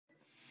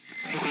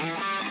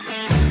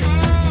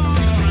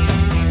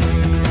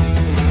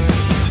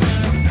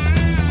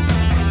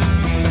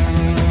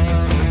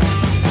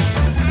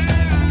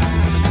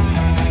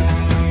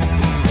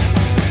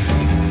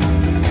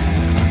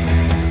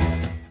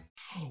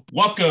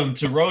Welcome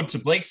to Road to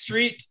Blake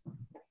Street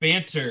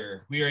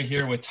Banter. We are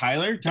here with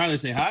Tyler. Tyler,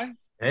 say hi.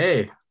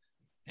 Hey,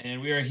 And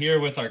we are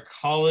here with our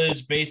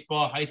college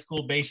baseball, high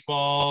school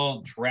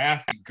baseball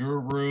draft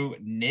guru,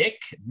 Nick.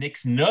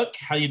 Nick's Nook.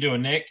 How you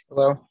doing, Nick?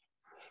 Hello.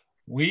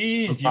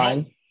 We, I'm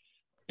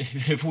if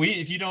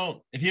you don't,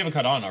 fine. if you haven't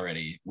caught on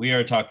already, we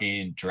are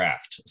talking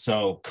draft.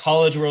 So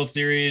College World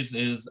Series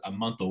is a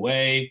month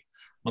away,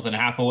 month and a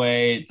half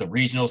away. The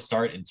regionals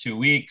start in 2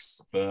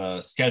 weeks.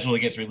 The schedule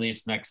gets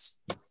released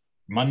next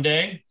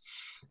Monday.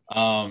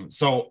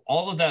 So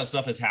all of that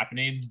stuff is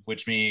happening,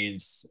 which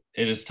means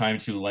it is time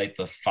to light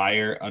the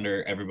fire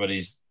under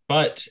everybody's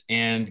butt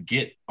and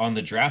get on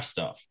the draft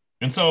stuff.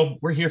 And so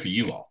we're here for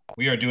you all.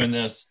 We are doing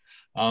this.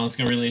 It's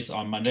going to release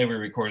on Monday. We're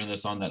recording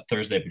this on that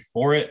Thursday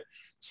before it.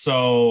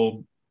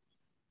 So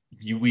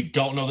we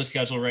don't know the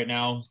schedule right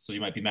now. So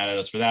you might be mad at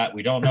us for that.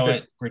 We don't know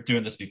it. We're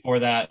doing this before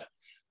that.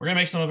 We're going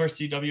to make some of our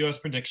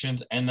CWS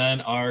predictions and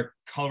then our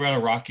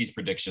Colorado Rockies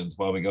predictions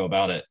while we go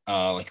about it,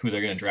 like who they're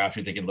going to draft,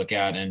 who they can look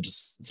at, and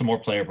just some more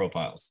player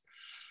profiles.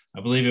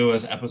 I believe it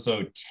was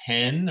episode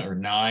 10 or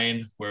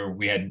 9 where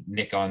we had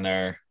Nick on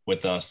there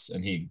with us,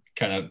 and him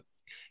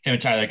and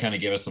Tyler kind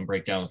of gave us some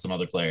breakdown of some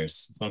other players.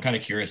 So I'm kind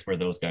of curious where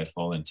those guys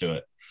fall into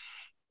it.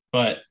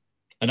 But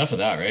enough of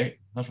that, right?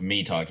 Enough of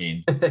me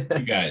talking. You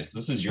guys,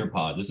 this is your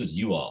pod. This is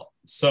you all.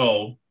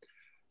 So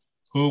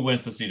who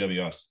wins the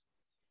CWS?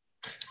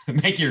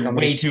 Make your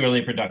way too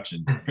early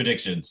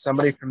predictions.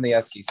 Somebody from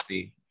the SEC.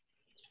 You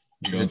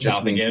It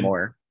just means again?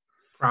 More.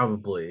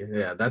 Probably.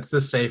 Yeah, that's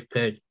the safe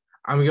pick.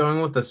 I'm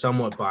going with a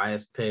somewhat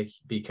biased pick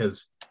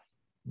because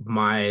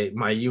my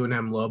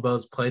UNM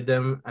Lobos played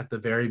them at the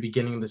very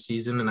beginning of the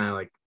season, and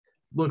I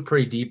looked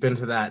pretty deep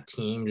into that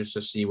team just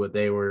to see what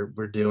they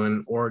were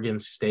doing. Oregon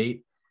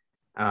State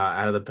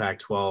out of the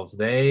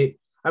Pac-12.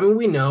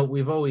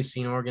 We've always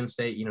seen Oregon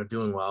State,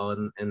 doing well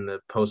in the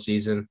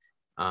postseason.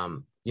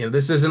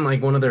 This isn't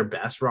like one of their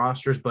best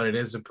rosters, but it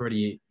is a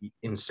pretty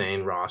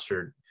insane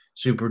roster,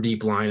 super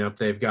deep lineup.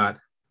 They've got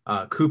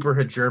Cooper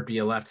Hajirpi,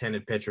 a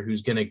left-handed pitcher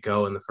who's going to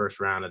go in the first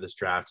round of this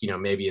draft,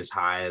 maybe as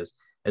high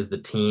as the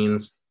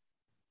teens.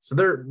 So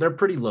they're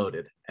pretty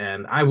loaded.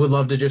 And I would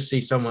love to just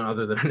see someone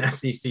other than an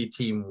SEC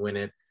team win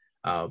it,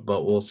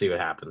 but we'll see what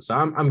happens. So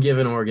I'm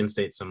giving Oregon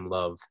State some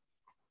love.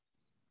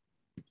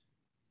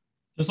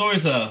 There's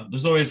always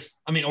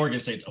Oregon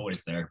State's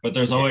always there, but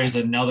there's always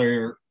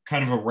another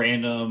kind of a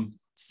random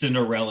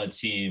Cinderella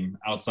team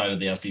outside of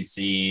the SEC,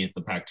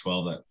 the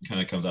Pac-12 that kind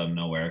of comes out of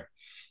nowhere.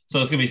 So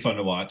it's going to be fun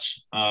to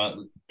watch.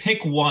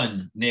 Pick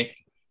one, Nick.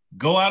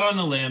 Go out on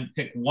a limb,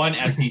 pick one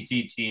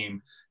SEC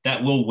team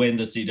that will win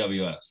the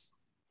CWS.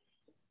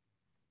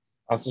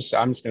 I'm just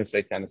going to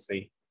say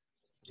Tennessee.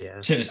 Yeah.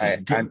 Tennessee.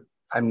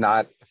 I'm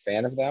not a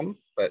fan of them,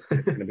 but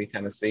it's going to be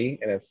Tennessee,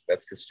 and that's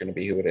just going to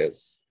be who it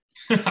is.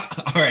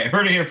 All right,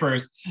 heard it here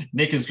first.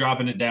 Nick is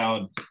dropping it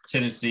down.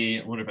 Tennessee.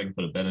 I wonder if I can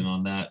put a bet in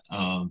on that.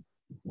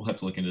 We'll have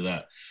to look into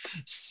that.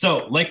 So,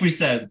 like we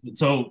said,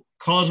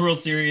 College World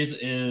Series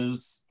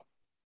is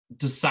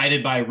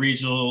decided by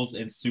regionals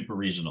and super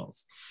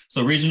regionals.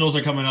 So regionals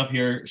are coming up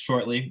here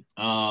shortly.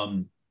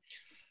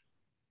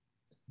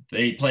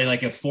 They play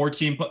like a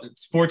 14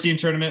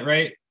 tournament,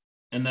 right?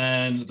 And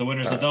then the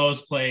winners of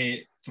those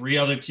play 3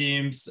 other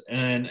teams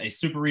and a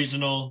super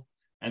regional.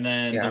 And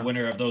then the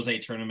winner of those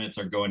 8 tournaments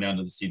are going down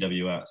to the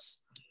CWS.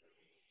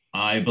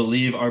 I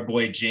believe our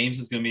boy James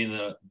is going to be in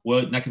the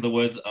neck of the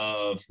woods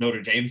of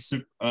Notre Dame's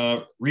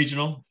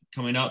regional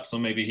coming up. So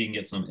maybe he can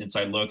get some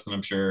inside looks. And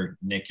I'm sure,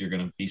 Nick, you're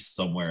going to be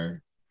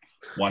somewhere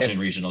watching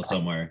regional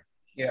somewhere.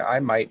 Yeah, I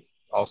might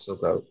also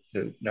go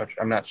to Notre.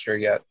 I'm not sure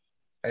yet.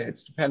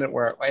 It's dependent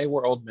where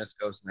Ole Miss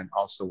goes, and then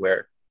also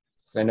where.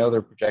 Because I know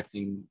they're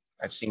projecting.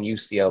 I've seen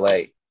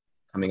UCLA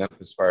coming up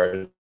as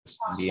far as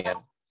Indiana.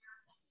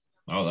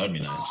 Oh, that'd be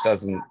nice. Which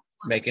doesn't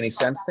make any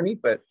sense to me,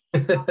 but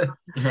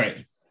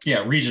right. Yeah,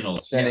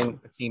 regionals. Sending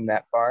a team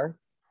that far,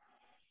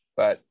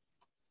 but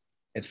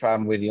it's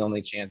probably the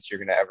only chance you're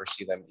going to ever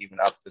see them even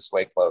up this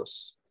way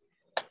close.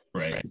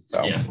 Right.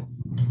 So. Yeah.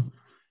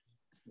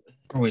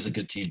 Always a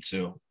good team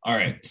too. All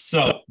right.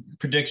 So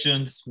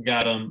predictions, we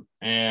got them,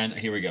 and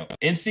here we go.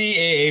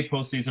 NCAA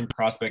postseason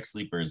prospect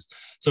sleepers.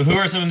 So who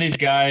are some of these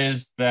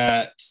guys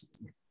that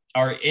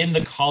are in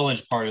the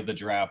college part of the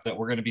draft that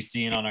we're going to be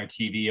seeing on our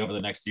TV over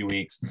the next few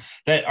weeks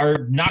that are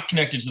not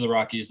connected to the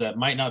Rockies, that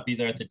might not be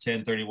there at the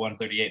 10, 31,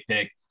 38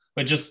 pick,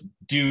 but just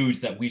dudes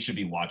that we should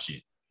be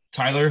watching?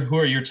 Tyler, who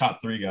are your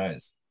top 3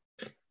 guys?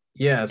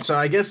 Yeah, so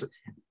I guess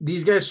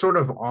these guys sort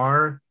of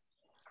are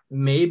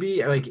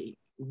maybe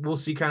we'll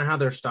see kind of how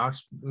their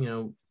stocks,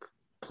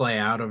 play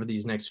out over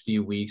these next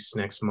few weeks,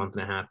 next month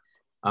and a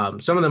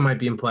half. Some of them might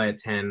be in play at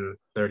 10,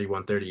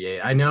 31,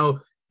 38. I know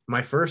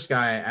my first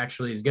guy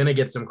actually is going to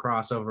get some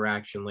crossover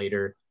action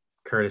later,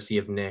 courtesy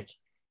of Nick.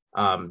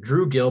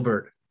 Drew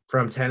Gilbert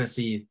from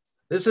Tennessee.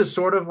 This is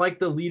sort of like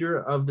the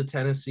leader of the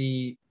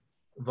Tennessee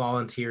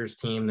Volunteers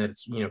team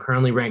that's,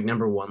 currently ranked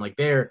number 1.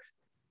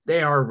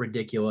 They are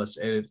ridiculous.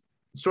 And it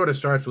sort of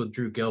starts with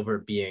Drew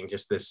Gilbert being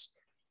just this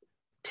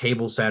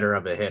table setter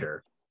of a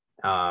hitter.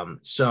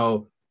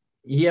 So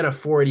he had a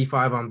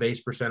 485 on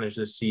base percentage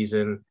this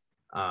season.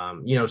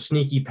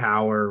 Sneaky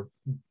power,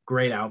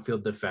 great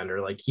outfield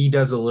defender. Like he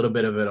does a little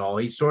bit of it all.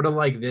 He's sort of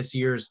like this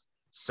year's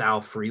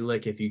Sal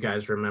Frelick, if you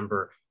guys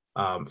remember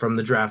from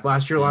the draft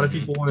last year. A lot of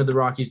people wanted the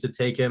Rockies to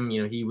take him.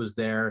 He was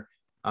there,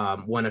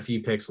 went a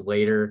few picks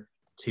later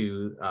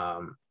to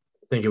I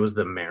think it was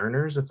the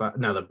Mariners.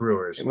 The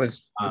Brewers. It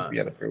was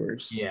the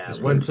Brewers. Yeah,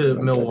 went to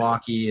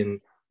Milwaukee and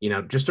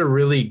just a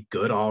really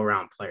good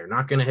all-around player.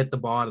 Not going to hit the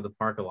ball out of the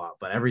park a lot,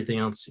 but everything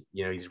else,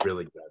 he's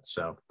really good.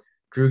 So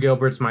Drew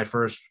Gilbert's my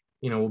first.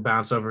 We'll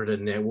bounce over to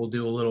Nick. We'll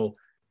do a little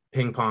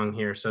ping pong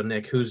here. So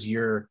Nick, who's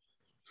your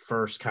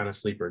first kind of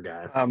sleeper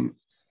guy?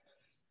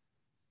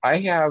 I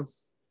have,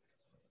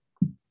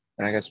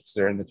 and I guess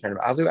they're in the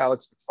tournament. I'll do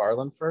Alex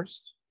McFarland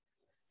first.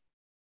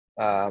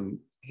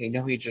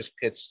 He just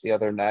pitched the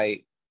other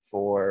night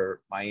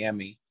for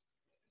Miami.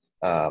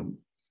 I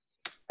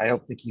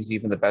don't think he's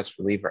even the best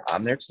reliever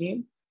on their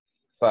team,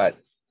 but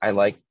I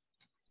like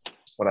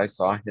what I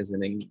saw in his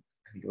inning.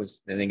 I think it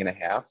was an inning and a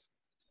half.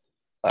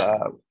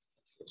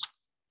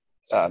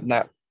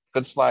 Not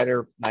good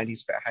slider, high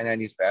 90s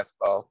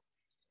fastball.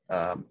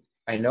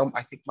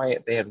 I think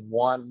they had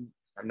won,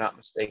 if I'm not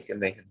mistaken,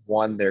 they had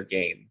won their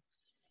game.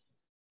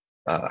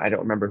 I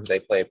don't remember who they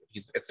played,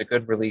 but it's a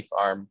good relief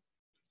arm.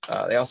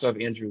 They also have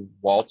Andrew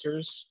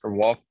Walters,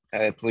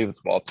 I believe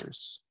it's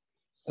Walters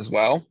as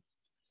well.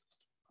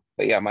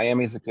 But yeah,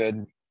 Miami's a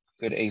good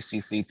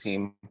ACC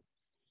team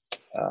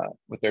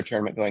with their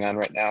tournament going on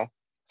right now.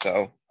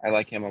 So I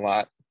like him a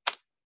lot.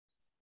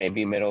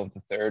 Maybe middle of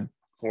the third,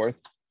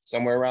 fourth,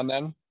 somewhere around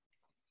then.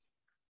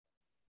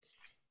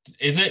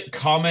 Is it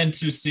common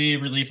to see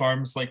relief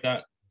arms like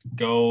that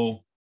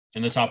go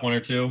in the top one or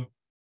two?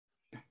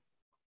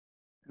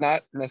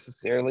 Not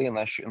necessarily,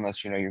 unless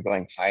you're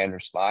going high under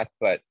slot,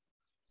 but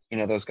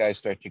those guys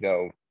start to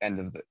go end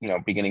of the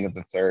beginning of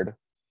the third.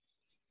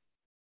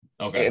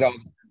 Okay, it all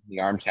depends on the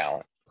arm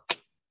talent,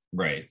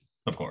 right?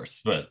 Of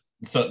course, but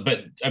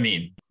I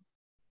mean,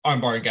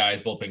 armbar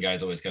guys, bullpen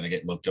guys always kind of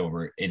get looked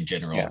over in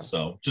general. Yeah.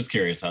 So just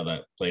curious how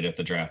that played at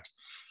the draft.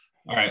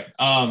 All right,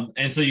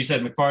 and so you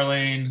said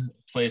McFarlane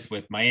plays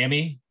with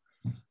Miami.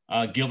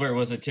 Gilbert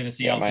was a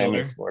Tennessee outfielder.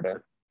 Miami,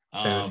 Florida.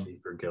 Tennessee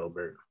for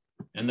Gilbert.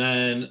 And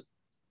then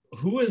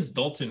who is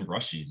Dalton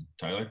Rushing,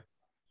 Tyler?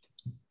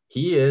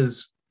 He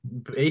is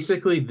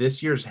basically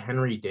this year's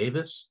Henry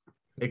Davis,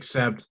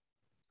 except,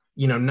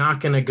 not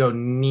going to go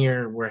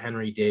near where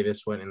Henry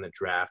Davis went in the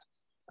draft.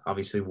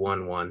 Obviously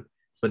 1-1.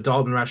 But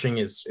Dalton Rushing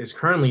is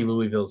currently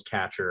Louisville's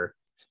catcher.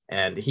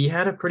 And he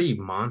had a pretty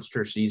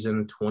monster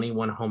season,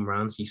 21 home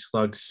runs. He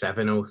slugged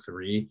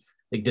 .703.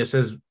 Like, this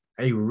is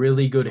a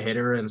really good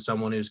hitter and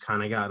someone who's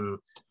kind of gotten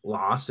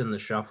lost in the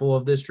shuffle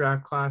of this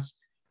draft class.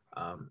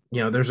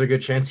 There's a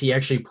good chance he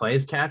actually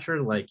plays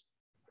catcher. Like,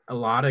 a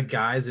lot of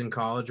guys in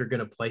college are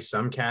going to play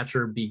some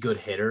catcher, be good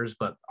hitters,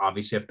 but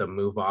obviously have to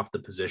move off the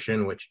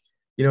position, which,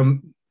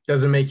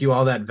 doesn't make you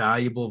all that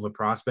valuable of a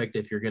prospect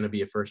if you're going to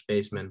be a first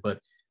baseman. But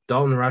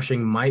Dalton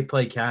Rushing might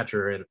play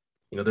catcher, and,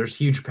 there's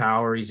huge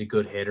power. He's a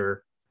good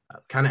hitter,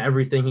 kind of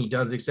everything he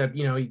does, except,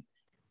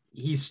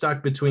 he's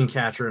stuck between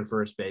catcher and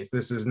first base.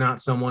 This is not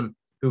someone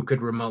who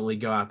could remotely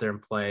go out there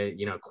and play,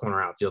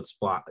 corner outfield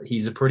spot.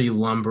 He's a pretty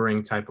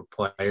lumbering type of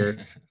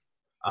player.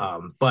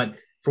 But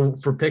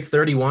for pick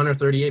 31 or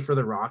 38 for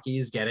the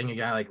Rockies, getting a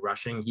guy like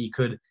Rushing, he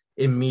could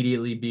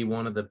immediately be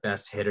one of the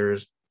best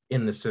hitters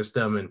in the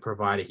system and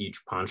provide a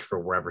huge punch for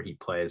wherever he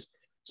plays.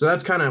 So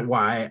that's kind of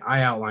why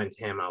I outlined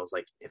him. I was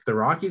like, if the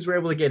Rockies were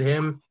able to get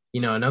him,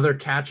 another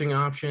catching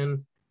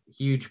option,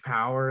 huge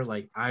power,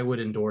 like, I would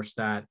endorse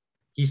that.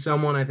 He's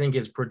someone I think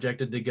is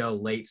projected to go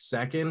late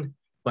second,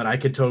 but I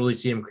could totally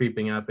see him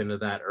creeping up into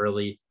that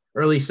early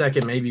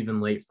second, maybe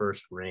even late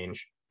first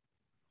range.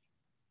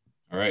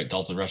 All right,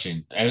 Dalton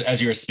Rushing.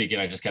 As you were speaking,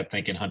 I just kept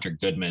thinking Hunter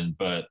Goodman,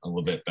 but a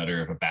little bit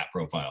better of a bat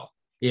profile.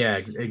 Yeah,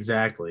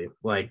 exactly.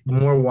 Like,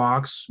 more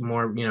walks,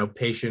 more,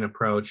 patient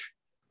approach,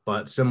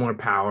 but similar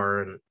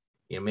power and,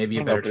 maybe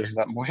a better. There's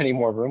not any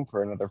more room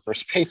for another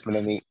first baseman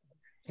in the.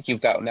 I think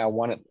you've got now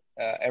one at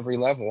every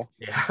level.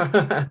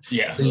 Yeah.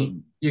 Yeah. So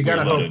you got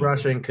to hope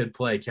Rushing could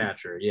play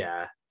catcher.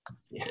 Yeah.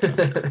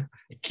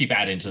 Keep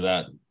adding to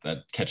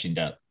that catching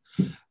depth.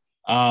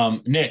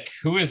 Nick,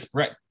 who is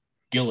Brett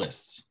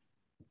Gillis?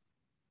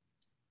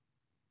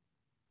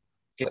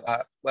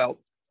 Well,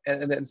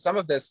 and then some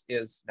of this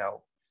is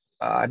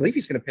I believe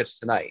he's going to pitch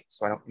tonight.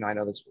 So I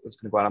know this is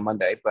going to go on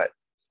Monday, but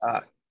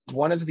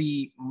one of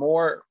the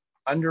more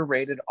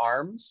underrated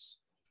arms.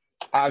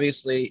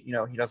 Obviously,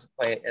 he doesn't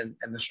play in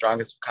the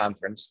strongest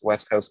conference, the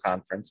West Coast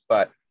Conference,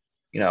 but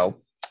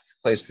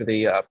plays for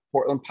the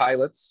Portland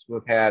Pilots, who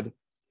have had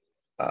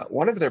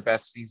one of their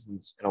best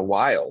seasons in a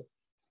while.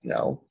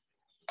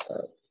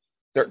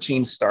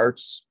 13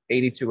 starts,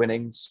 82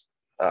 innings,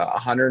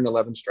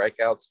 111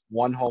 strikeouts,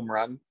 1 home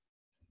run,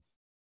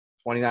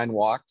 29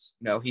 walks.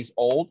 He's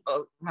old,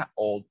 not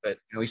old, but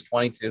he's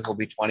 22. He'll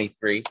be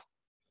 23.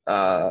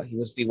 He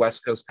was the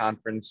West Coast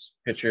Conference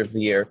Pitcher of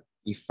the Year,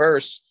 the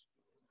first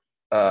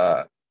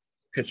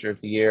Pitcher of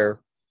the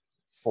Year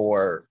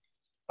for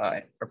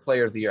or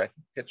player of the year. I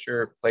think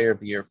pitcher player of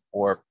the year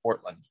for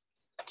Portland.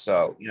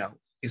 So,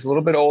 he's a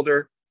little bit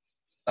older,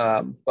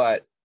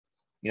 but,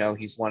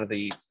 he's one of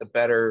the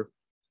better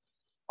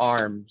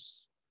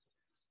arms,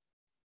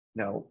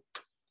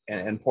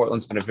 and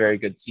Portland's been a very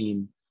good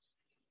team,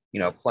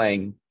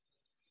 playing.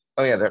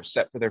 Oh, yeah, they're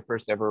set for their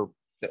first ever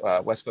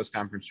West Coast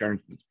Conference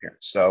Tournament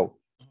appearance. So,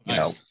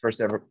 Nice.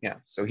 first ever. Yeah.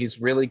 So he's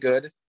really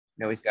good.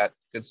 He's got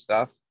good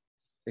stuff.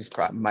 He's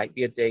might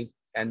be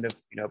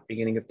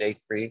beginning of day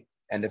 3,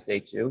 end of day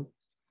 2,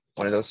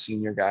 one of those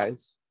senior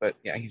guys. But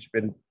yeah, he's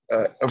been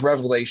a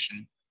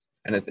revelation,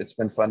 and it's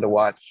been fun to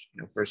watch,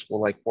 for a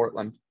school like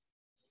Portland.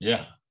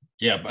 Yeah.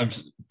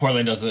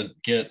 Portland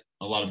doesn't get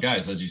a lot of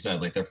guys, as you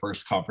said, like their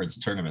first conference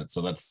tournament.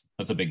 So that's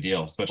a big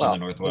deal, especially in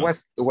the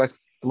Northwest. The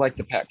West, like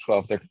the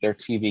Pac-12, their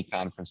TV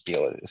conference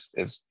deal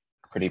is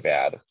pretty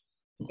bad.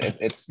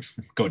 It's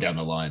go down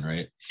the line,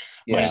 right?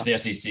 Yeah. Minus the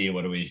SEC.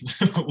 What do we?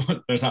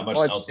 There's not much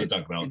else to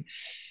talk about.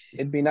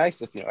 It'd be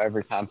nice if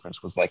every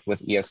conference was like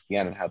with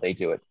ESPN and how they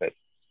do it, but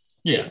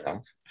yeah,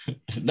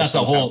 that's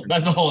a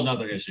whole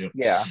nother issue.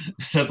 Yeah,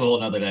 that's a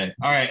whole nother day.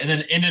 All right, and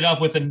then ended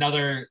up with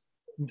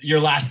your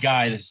last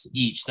guys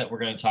each that we're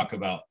going to talk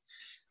about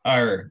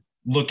or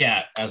look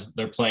at as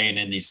they're playing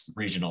in these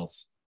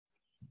regionals.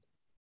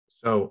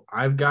 So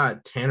I've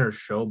got Tanner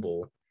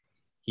Schobel.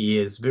 He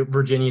is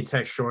Virginia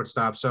Tech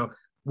shortstop. So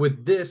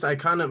with this,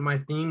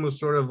 my theme was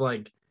sort of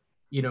like,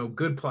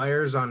 good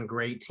players on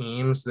great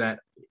teams that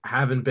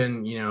haven't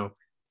been,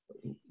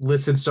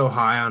 listed so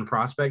high on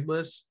prospect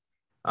lists.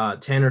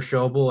 Tanner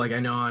Schobel, like I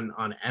know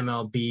on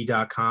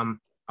MLB.com,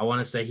 I want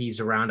to say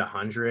he's around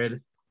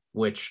 100,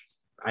 which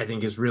I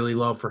think is really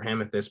low for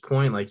him at this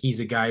point. Like he's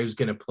a guy who's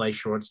going to play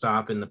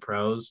shortstop in the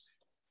pros.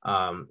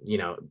 Kind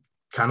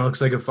of looks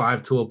like a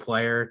 5-tool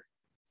player.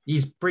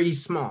 He's pretty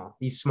small.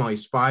 He's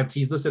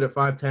listed at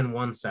 5'10",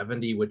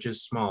 170, which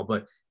is small,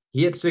 but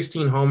he had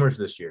 16 homers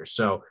this year.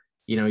 So,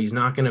 he's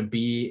not going to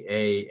be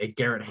a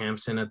Garrett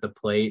Hampson at the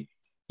plate.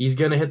 He's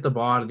going to hit the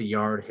ball out of the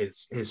yard,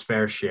 his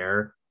fair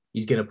share.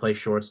 He's going to play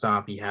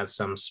shortstop. He has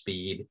some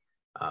speed,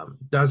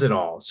 does it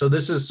all. So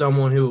this is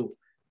someone who,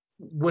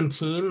 when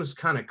teams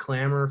kind of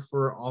clamor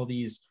for all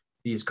these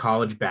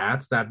college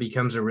bats, that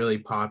becomes a really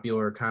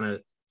popular kind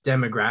of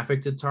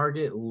demographic to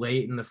target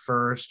late in the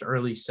first,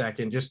 early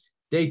second. Just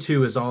day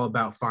 2 is all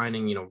about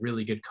finding,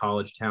 really good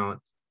college talent.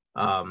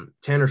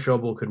 Tanner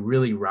Schobel could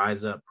really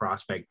rise up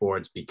prospect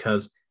boards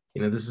because,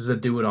 this is a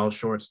do-it-all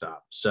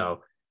shortstop.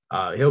 So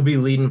he'll be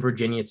leading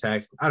Virginia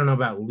Tech. I don't know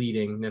about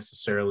leading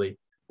necessarily,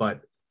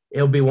 but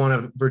he'll be one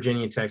of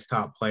Virginia Tech's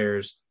top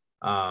players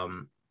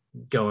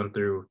going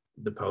through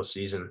the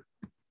postseason.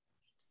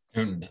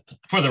 And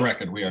for the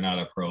record, we are not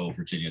a pro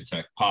Virginia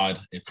Tech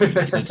pod. If you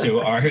listen to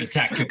our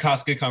Zach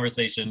Kokoska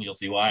conversation, you'll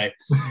see why.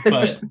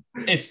 But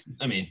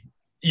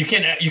you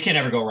can't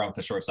ever go wrong with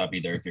the shortstop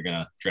either if you're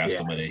gonna draft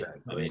somebody.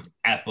 Exactly.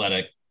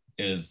 Athletic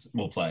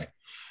will play.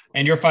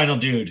 And your final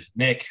dude,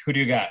 Nick, who do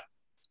you got?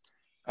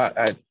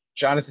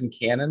 Jonathan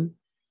Cannon.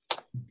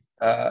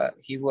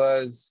 He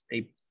was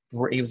a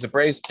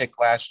Braves pick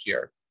last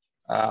year.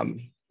 I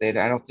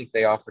don't think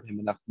they offered him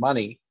enough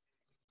money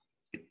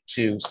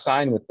to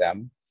sign with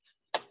them.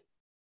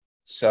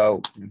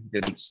 So he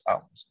didn't.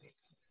 So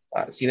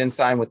he didn't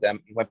sign with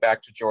them. He went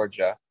back to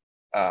Georgia.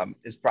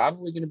 Is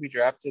probably going to be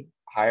drafted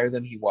higher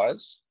than he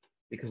was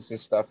because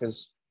his stuff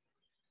has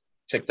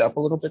ticked up a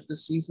little bit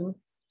this season.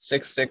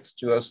 6'6",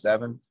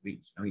 207.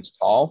 He's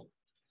tall.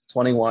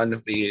 21 to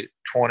be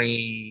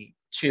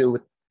 22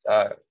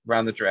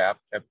 around the draft,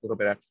 a little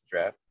bit after the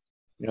draft.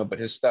 But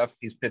his stuff,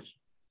 he's pitched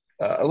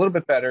a little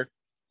bit better.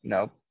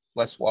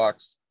 Less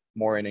walks,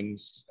 more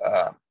innings,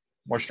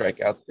 more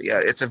strikeouts. But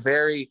yeah,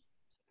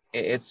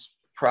 it's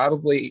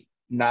probably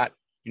not,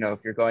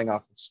 if you're going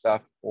off of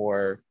stuff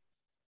or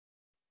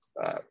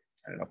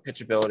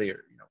pitchability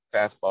or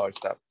fastball or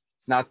stuff.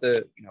 It's not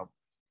the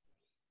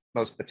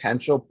most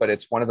potential, but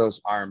it's one of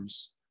those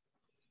arms,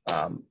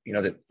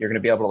 that you're going to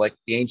be able to, like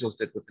the Angels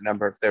did with the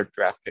number of their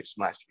draft picks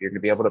from last year. You're going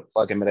to be able to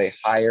plug him at a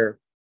higher,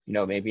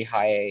 maybe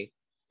high A,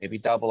 maybe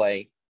double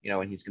A,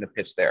 and he's going to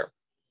pitch there.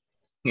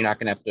 You're not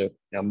going to have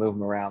to move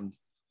him around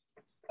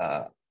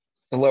the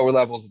lower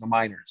levels of the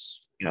minors.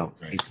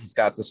 Right. He's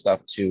got the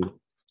stuff to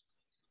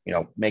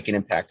make an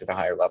impact at a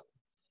higher level.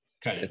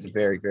 It's a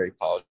very, very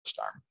polished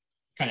arm.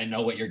 Kind of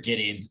know what you're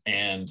getting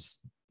and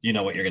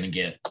what you're going to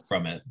get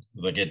from it.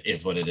 Like it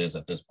is what it is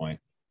at this point.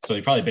 So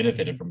he probably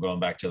benefited from going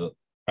back to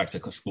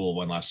school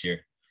one last year.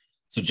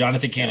 So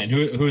Jonathan Cannon,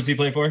 who does he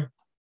play for?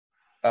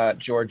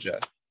 Georgia.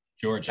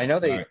 I know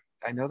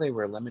they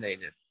were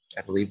eliminated,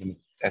 I believe, in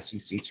the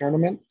SEC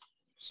tournament.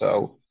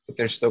 So, but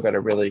they're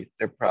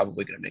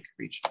probably going to make a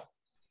reach.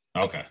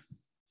 Okay.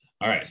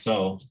 All right.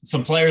 So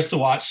some players to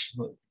watch.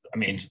 I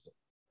mean,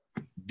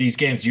 these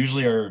games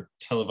usually are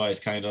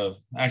televised kind of.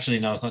 Actually,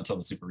 no, it's not until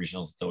the Super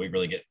Regionals until we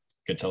really get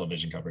good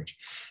television coverage.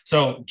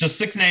 So just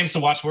 6 names to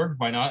watch for.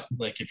 Why not?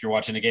 Like if you're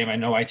watching a game, I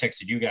know I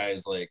texted you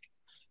guys like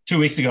 2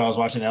 weeks ago. I was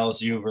watching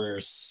LSU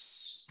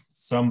versus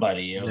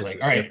somebody. I was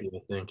like, all right,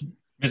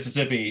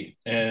 Mississippi,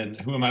 and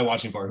who am I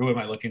watching for? Who am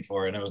I looking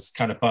for? And it was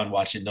kind of fun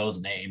watching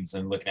those names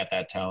and looking at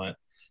that talent.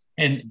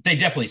 And they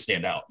definitely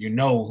stand out. You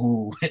know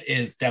who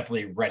is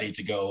definitely ready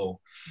to go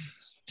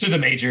to the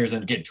majors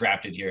and get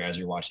drafted here as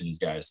you're watching these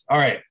guys. All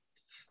right.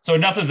 So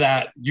enough of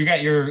that. You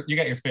got your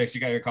fix.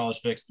 You got your college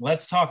fix.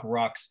 Let's talk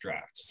Rocks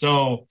draft.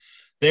 So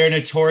they're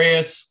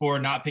notorious for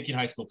not picking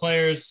high school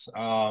players.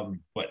 10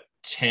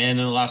 in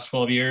the last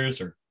 12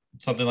 years or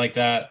something like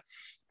that.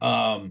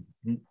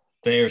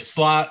 They're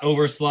slot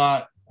over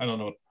slot. I don't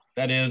know what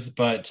that is,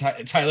 but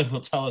Tyler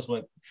will tell us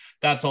what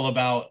that's all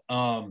about.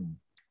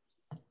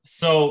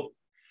 So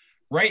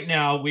right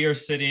now we are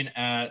sitting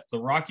at the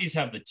Rockies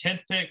have the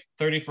 10th pick,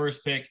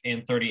 31st pick,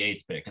 and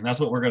 38th pick. And that's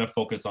what we're going to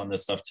focus on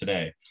this stuff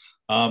today.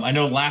 I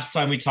know last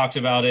time we talked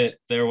about it,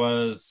 there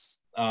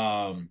was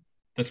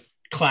this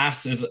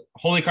class is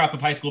holy crap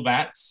of high school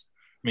bats.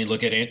 I mean,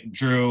 look at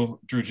Drew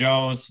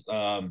Jones,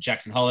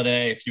 Jackson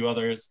Holiday, a few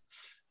others.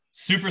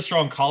 Super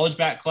strong college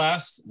bat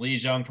class, Lee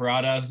Jung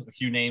Parada, a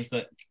few names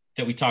that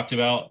we talked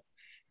about.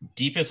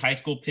 Deepest high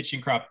school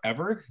pitching crop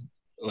ever,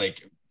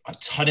 like a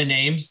ton of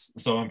names.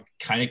 So I'm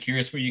kind of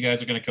curious where you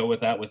guys are going to go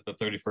with that with the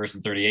 31st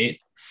and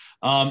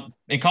 38th.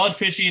 And college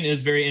pitching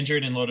is very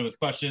injured and loaded with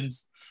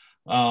questions.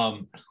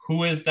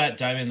 Who is that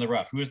diamond in the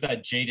rough? Who is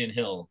that Jaden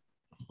Hill?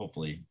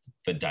 Hopefully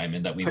the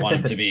diamond that we want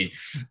him to be.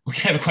 We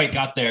haven't quite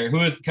got there.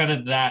 Who is kind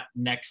of that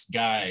next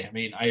guy? I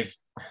mean, I've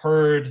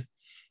heard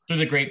through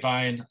the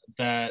grapevine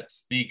that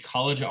the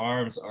college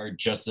arms are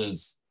just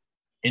as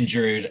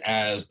injured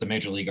as the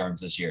major league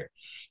arms this year.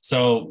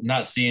 So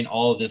not seeing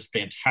all of this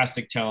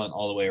fantastic talent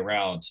all the way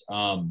around.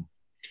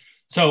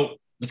 So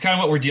that's kind of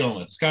what we're dealing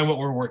with. It's kind of what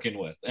we're working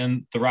with.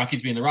 And the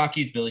Rockies being the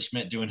Rockies, Billy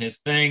Schmidt doing his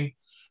thing,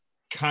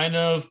 kind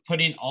of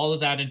putting all of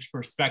that into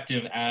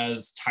perspective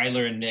as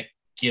Tyler and Nick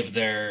give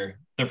their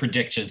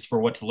predictions for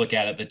what to look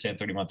at the 10,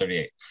 31,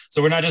 38.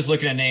 So we're not just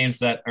looking at names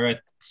that are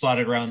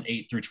slotted around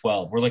 8 through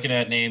 12. We're looking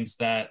at names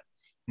that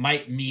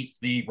might meet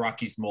the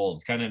Rockies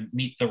mold, kind of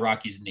meet the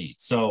Rockies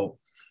needs. So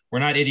we're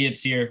not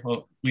idiots here.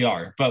 Well, we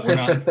are, but we're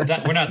not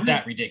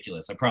that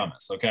ridiculous. I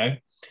promise.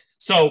 Okay.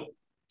 So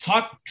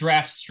talk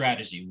draft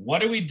strategy.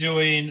 What are we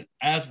doing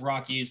as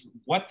Rockies?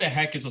 What the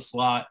heck is a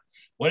slot?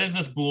 What is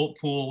this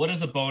pool? What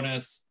is a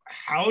bonus?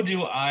 How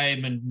do I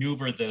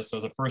maneuver this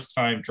as a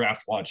first-time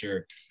draft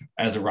watcher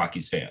as a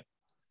Rockies fan?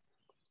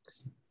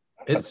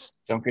 It's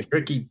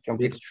tricky. Go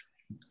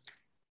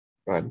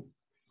ahead.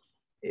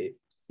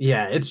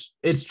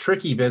 It's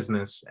tricky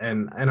business,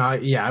 and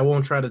I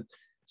won't try to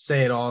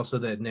say it all so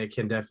that Nick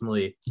can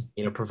definitely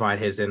provide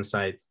his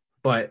insight.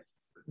 But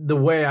the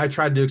way I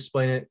tried to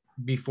explain it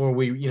before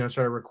we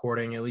started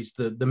recording, at least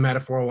the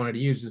metaphor I wanted to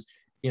use is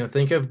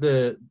think of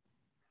the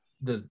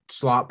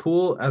slot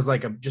pool as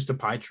like just a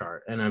pie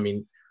chart. And I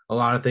mean, a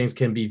lot of things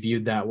can be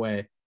viewed that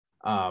way.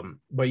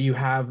 But you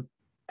have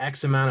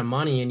X amount of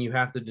money and you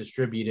have to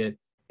distribute it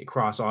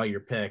across all your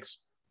picks.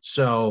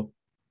 So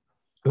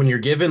when you're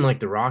given like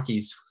the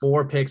Rockies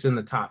 4 picks in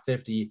the top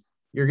 50,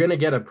 you're going to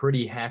get a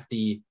pretty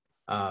hefty,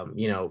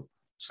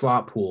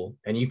 slot pool,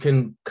 and you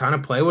can kind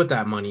of play with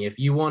that money. If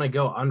you want to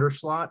go under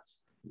slot,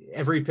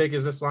 every pick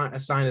is assigned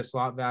a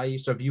slot value.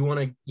 So if you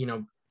want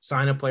to,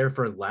 sign a player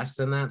for less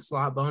than that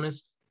slot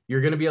bonus,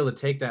 you're going to be able to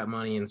take that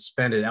money and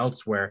spend it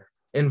elsewhere,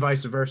 and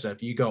vice versa.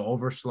 If you go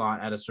over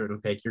slot at a certain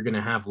pick, you're going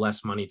to have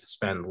less money to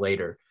spend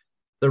later.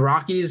 The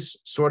Rockies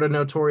sort of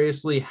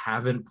notoriously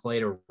haven't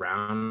played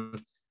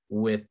around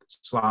with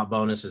slot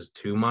bonuses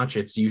too much.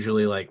 It's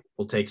usually like,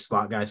 we'll take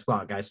slot guy,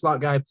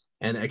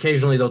 and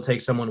occasionally they'll take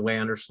someone way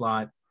under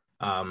slot.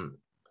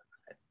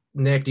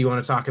 Nick, do you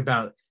want to talk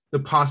about the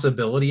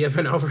possibility of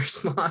an over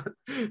slot?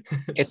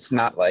 It's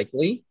not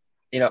likely.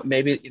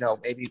 Maybe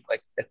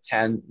like at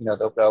 10,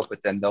 they'll go,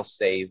 but then they'll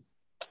save.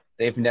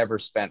 They've never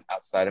spent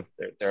outside of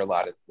their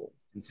allotted pool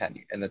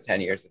in the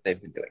 10 years that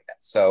they've been doing that.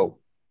 So,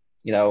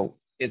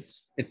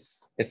 it's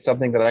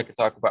something that I could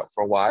talk about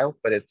for a while,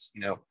 but it's,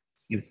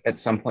 at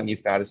some point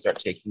you've got to start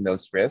taking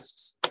those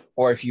risks.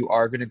 Or if you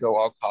are going to go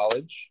all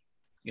college,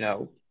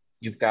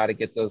 you've got to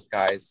get those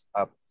guys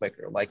up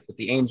quicker. Like with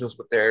the Angels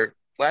with their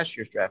last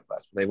year's draft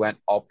class, where they went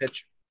all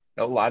pitcher.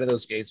 A lot of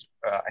those guys,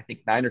 I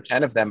think 9 or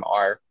 10 of them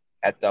are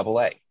at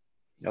AA.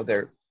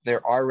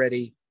 They're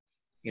already,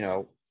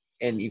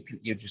 and you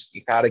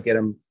got to get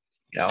them,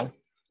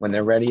 when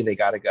they're ready, they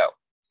got to go.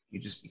 You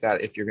got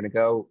to, if you're going to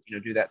go,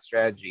 do that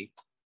strategy.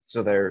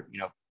 So they're,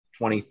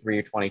 23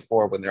 or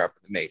 24 when they're up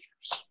in the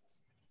majors.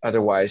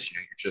 Otherwise,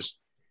 you're just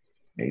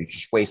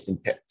wasting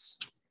picks.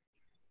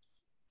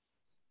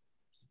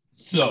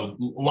 So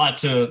a lot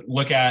to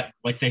look at,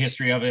 like the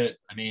history of it.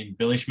 I mean,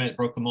 Billy Schmidt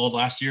broke the mold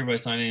last year by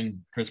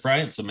signing Chris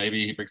Bryant, so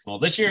maybe he breaks the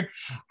mold this year.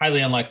 Highly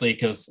unlikely,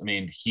 because I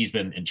mean, he's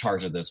been in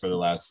charge of this for the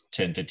last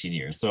 10, 15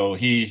 years. So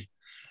we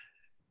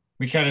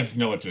kind of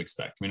know what to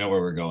expect. We know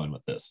where we're going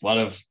with this. A lot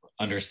of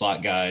under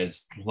slot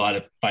guys, a lot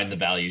of find the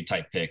value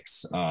type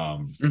picks.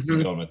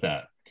 Going with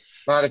that.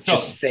 A lot of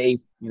just safe,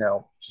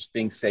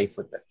 being safe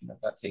with it,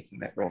 not taking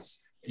that risk.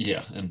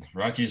 Yeah, and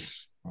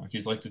Rockies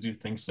like to do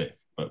things safe.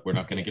 but we're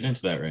not going to get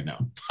into that right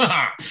now.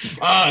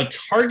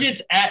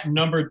 Targets at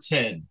number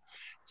 10.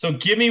 So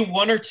give me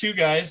one or two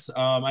guys.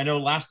 I know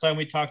last time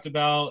we talked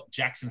about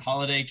Jackson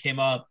Holiday came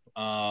up.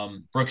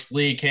 Brooks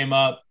Lee came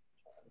up.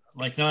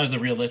 Like not as a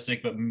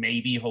realistic, but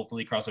maybe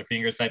hopefully cross our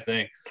fingers type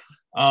thing.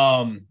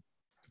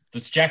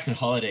 This Jackson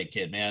Holiday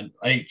kid, man.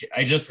 Like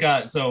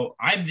so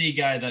I'm the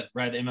guy that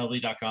read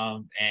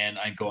MLB.com and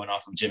I'm going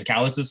off of Jim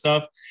Callis'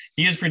 stuff.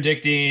 He is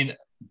predicting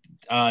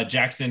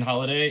Jackson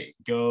Holiday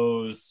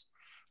goes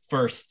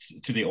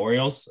first to the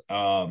Orioles.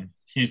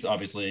 He's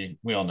obviously,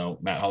 we all know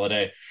Matt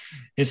Holiday,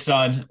 his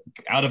son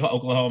out of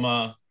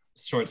Oklahoma,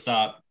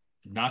 shortstop,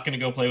 not going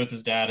to go play with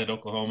his dad at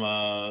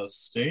Oklahoma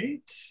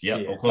State.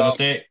 Yep, yeah. Oklahoma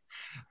State.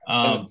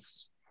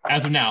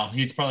 As of now,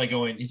 he's probably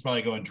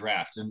going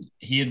draft, and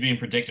he is being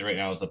predicted right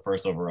now as the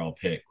first overall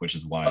pick, which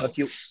is wild. Well,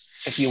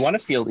 if you want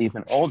to feel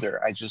even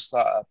older, I just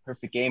saw a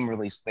Perfect Game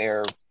release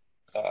their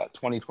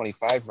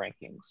 2025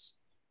 rankings,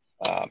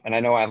 and I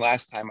know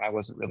last time I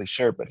wasn't really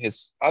sure, but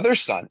his other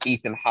son,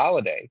 Ethan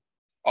Holiday,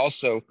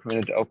 also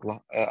committed to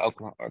Oklahoma,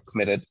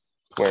 committed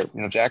where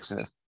Jackson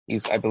is.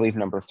 He's, I believe,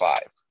 number 5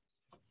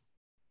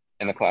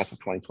 in the class of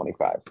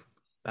 2025.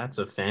 That's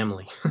a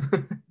family.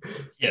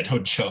 Yeah, no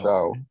joke.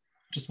 So.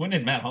 Just when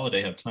did Matt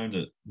Holiday have time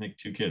to make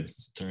 2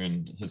 kids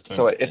during his time?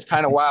 So it's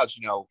kind of wild,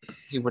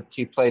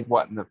 he played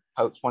what in the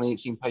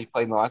 2018? He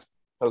played in the last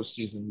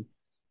postseason.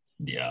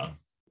 Yeah.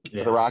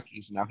 For the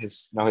Rockies. Now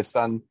his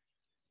son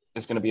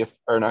is going to be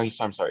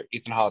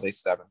Ethan Holiday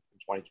 7 in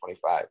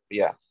 2025. But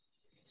yeah,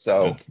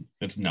 so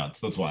it's nuts.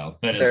 That's wild.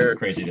 That is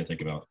crazy to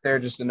think about. They're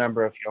just a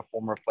number of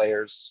former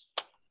players,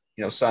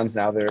 sons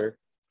now.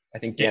 I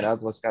think Dan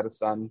Douglas got a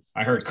son.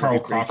 I heard Carl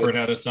Crawford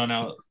had a son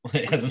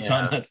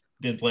son that's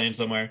been playing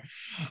somewhere.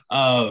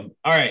 All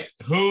right.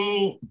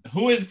 Who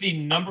is the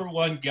number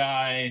one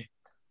guy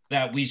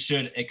that we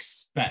should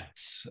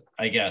expect,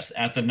 I guess,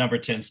 at the number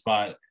 10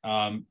 spot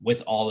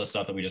with all the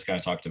stuff that we just kind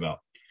of talked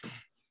about?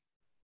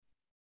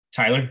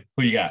 Tyler,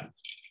 who you got?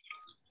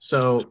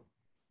 So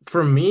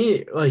for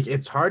me, like,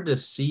 it's hard to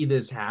see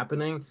this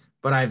happening,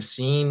 but I've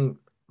seen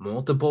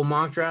multiple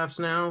mock drafts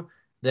now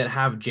that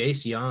have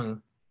Jace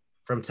Young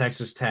from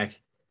Texas Tech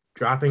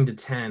dropping to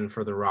 10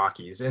 for the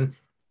Rockies. And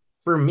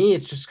for me,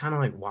 it's just kind of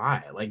like,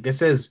 why? Like,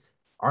 this is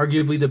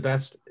arguably the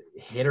best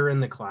hitter in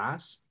the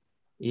class.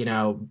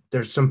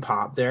 There's some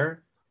pop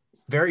there,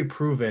 very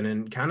proven.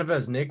 And kind of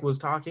as Nick was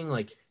talking,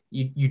 like,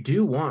 you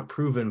do want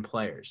proven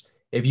players.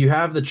 If you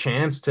have the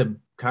chance to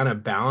kind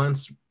of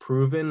balance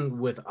proven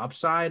with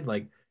upside,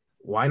 like,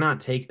 why not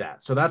take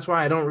that? So that's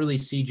why I don't really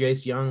see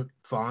Jace Young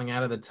falling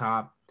out of the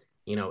top,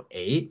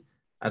 8.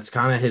 That's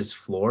kind of his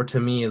floor to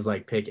me, is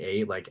like pick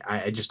 8. Like,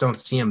 I just don't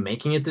see him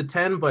making it to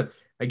 10. But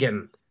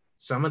again,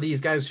 some of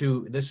these guys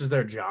who this is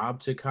their job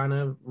to kind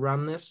of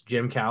run this.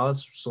 Jim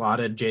Callis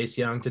slotted Jace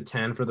Young to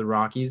 10 for the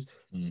Rockies.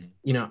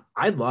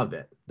 I love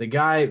it. The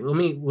guy, let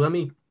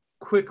me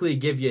quickly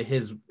give you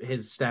his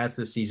stats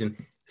this season.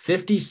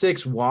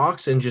 56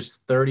 walks and just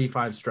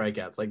 35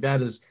 strikeouts. Like,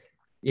 that is,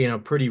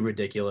 pretty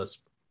ridiculous.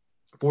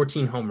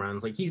 14 home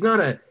runs. Like, he's not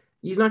going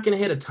to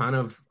hit a ton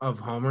of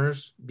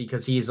homers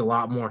because he's a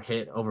lot more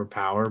hit over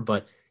power,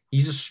 but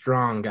he's a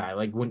strong guy.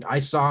 Like, when I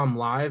saw him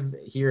live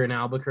here in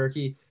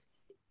Albuquerque,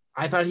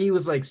 I thought he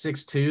was like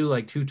 6'2",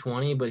 like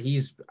 220, but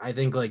he's, I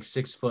think, like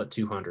 6 foot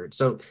 200.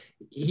 So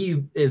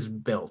he is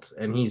built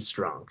and he's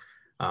strong.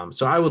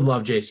 So I would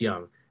love Jace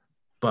Young,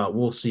 but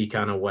we'll see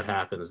kind of what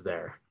happens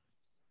there.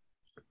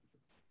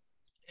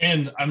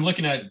 And I'm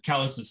looking at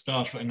Callis'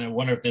 stuff, and I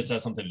wonder if this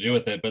has something to do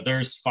with it, but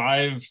there's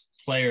 5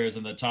 players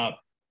in the top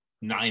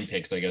 9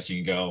 picks, I guess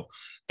you can go,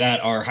 that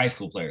are high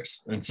school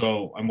players. And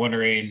so I'm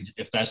wondering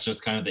if that's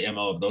just kind of the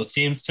MO of those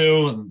teams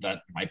too, and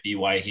that might be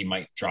why he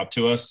might drop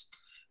to us.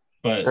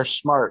 But they're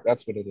smart.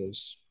 That's what it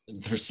is.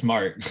 They're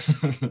smart.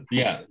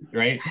 Yeah,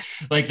 right?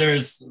 Like,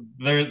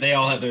 they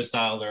all have their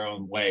style their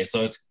own way.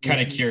 So it's kind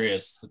of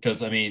curious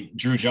because, I mean,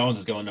 Drew Jones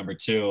is going number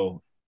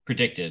 2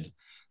 predicted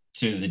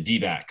to the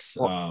D-backs.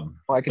 Well,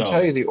 I can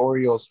tell you the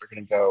Orioles are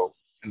going to go,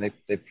 and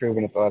they've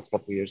proven it the last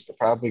couple of years, they're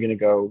probably going to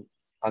go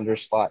under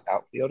slot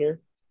outfielder.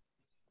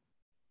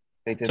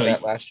 They did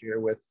that last year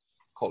with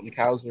Colton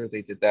Cowser.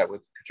 They did that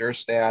with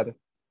Kjerstad.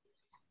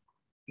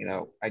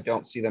 I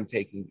don't see them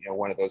taking,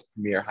 one of those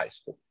premier high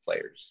school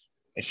players.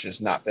 It's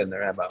just not been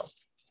their MO.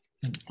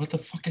 What the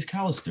fuck is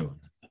Callis doing?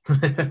 All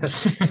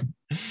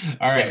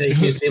right. Yeah,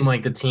 you seem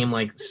like the team,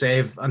 like,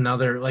 save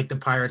another, like the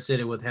Pirates did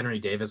it with Henry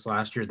Davis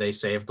last year. They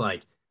saved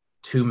like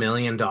 $2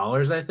 million,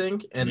 I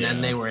think. And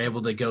then they were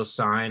able to go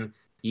sign,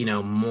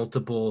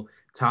 multiple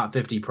top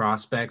 50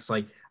 prospects.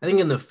 Like, I think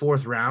in the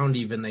 4th round,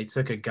 even, they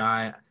took a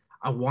guy.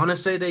 I want to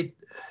say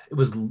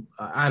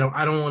I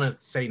don't want to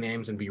say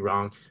names and be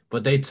wrong,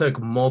 but they took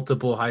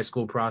multiple high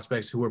school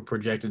prospects who were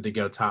projected to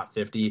go top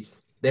 50.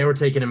 They were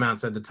taking them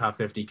outside the top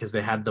 50 because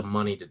they had the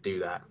money to do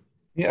that.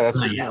 Yeah, that's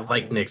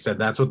like Nick said,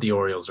 that's what the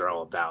Orioles are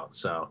all about.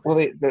 So, well,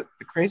 the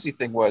crazy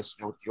thing was,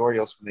 with the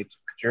Orioles, when they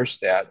took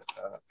Kjerstad,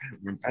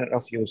 I don't know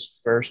if he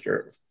was first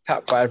or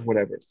top 5 or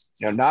whatever.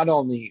 Not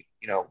only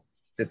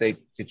did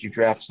you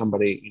draft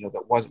somebody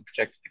that wasn't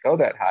projected to go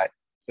that high,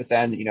 but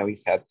then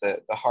he's had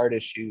the heart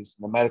issues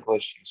and the medical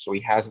issues, so he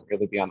hasn't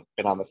really been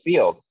on the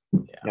field.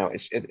 Yeah.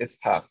 It's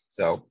tough.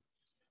 So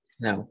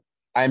no,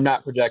 I'm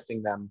not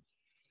projecting them,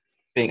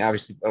 being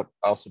obviously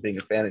also being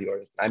a fan of the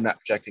Oilers. I'm not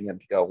projecting them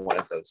to go one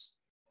of those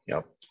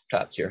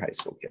top tier high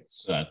school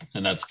kids.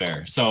 And that's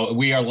fair. So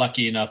we are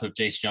lucky enough if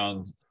Jace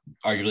Young,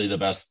 arguably the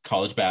best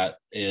college bat,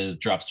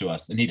 drops to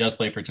us, and he does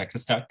play for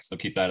Texas Tech. So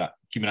keep an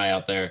eye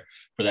out there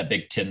for that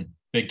Big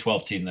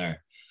 12 team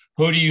there.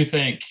 Who do you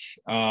think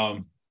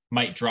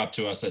might drop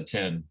to us at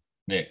 10,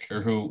 Nick,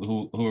 or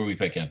who are we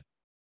picking?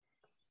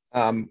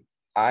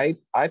 I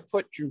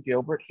put Drew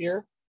Gilbert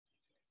here,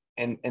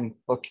 and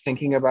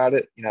thinking about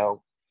it,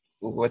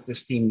 what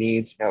this team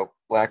needs.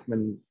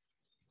 Blackman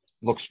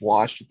looks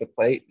washed at the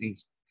plate.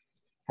 He's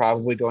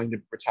probably going to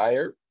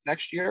retire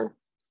next year.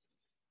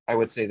 I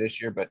would say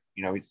this year, but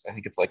I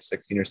think it's like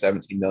 16 or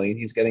 17 million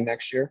he's getting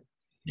next year.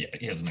 Yeah,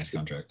 he has a nice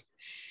contract.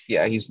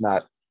 Yeah, he's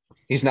not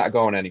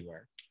going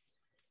anywhere.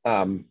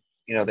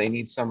 They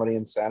need somebody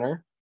in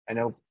center. I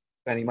know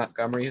Benny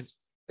Montgomery is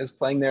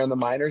playing there in the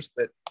minors,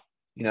 but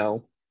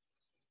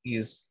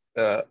he's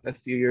a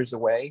few years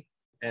away,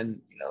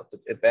 and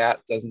if the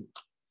bat doesn't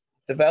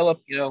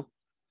develop,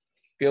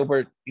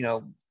 Gilbert,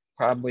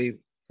 probably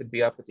could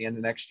be up at the end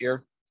of next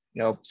year.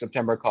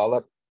 September call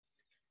up.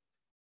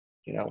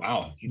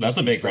 Wow, that's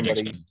a big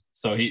prediction.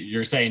 So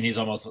you're saying he's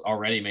almost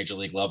already major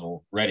league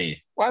level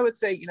ready? Well, I would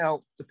say,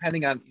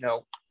 depending on,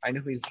 I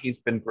know he's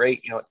been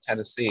great, at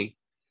Tennessee.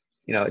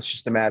 It's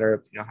just a matter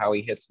of how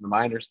he hits in the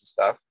minors and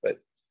stuff. But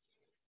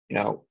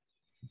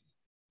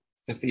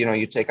if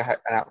you take an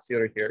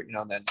outfielder here,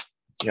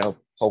 then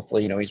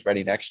hopefully he's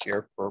ready next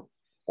year for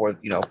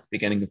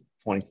beginning of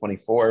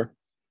 2024.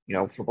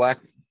 For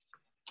Blackman.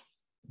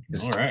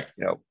 All right.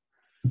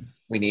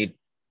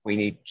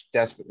 We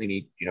desperately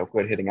need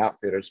good hitting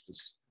outfielders,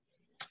 because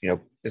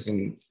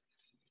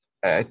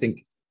I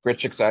think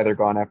Grichuk's either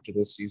gone after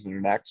this season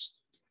or next.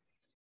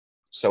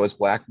 So is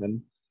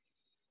Blackman.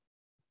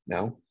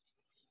 No.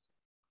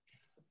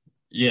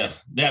 Yeah,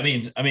 I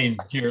mean,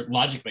 your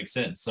logic makes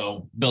sense.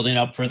 So building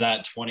up for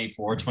that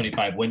 24,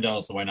 25 window,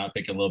 so why not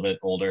pick a little bit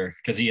older?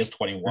 Because he is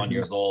 21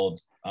 years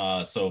old.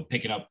 So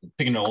picking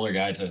an older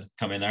guy to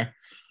come in there,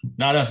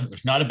 not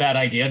a bad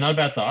idea, not a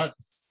bad thought.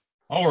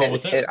 I'll roll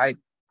with it.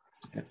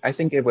 I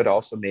think it would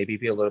also maybe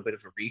be a little bit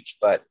of a reach,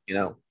 but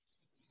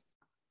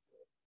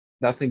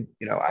nothing.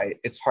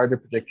 It's hard to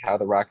predict how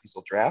the Rockies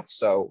will draft.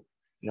 So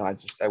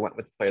I went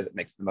with the player that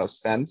makes the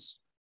most sense.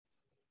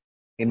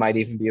 He might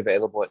even be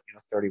available at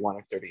 31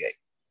 or 38.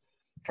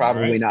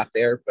 Probably not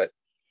there, but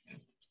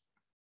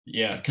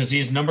yeah, because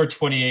he's number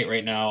 28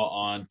 right now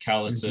on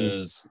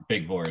Callis's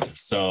big board.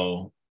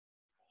 So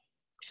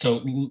a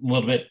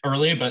little bit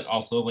early, but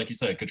also, like you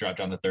said, it could drop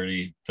down to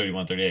 30,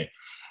 31, 38.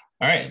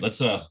 All right,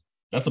 that's a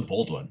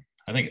bold one.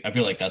 I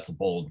feel like that's a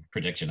bold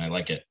prediction. I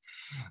like it.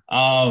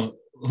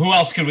 Who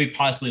else could we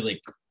possibly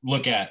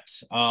look at?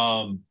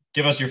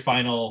 Give us your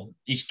final.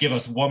 Each give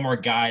us one more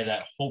guy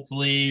that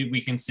hopefully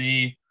we can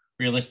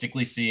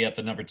realistically see at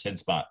the number 10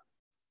 spot.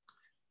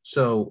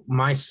 So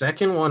my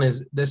second one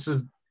is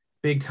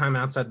big time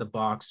outside the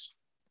box.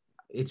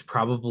 It's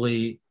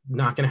probably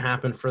not going to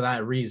happen for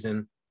that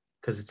reason,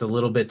 because it's a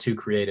little bit too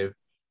creative.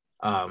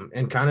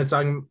 And kind of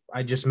talking,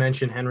 I just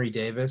mentioned Henry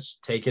Davis,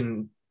 pick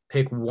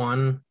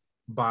 1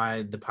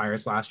 by the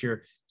Pirates last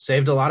year,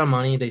 saved a lot of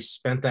money. They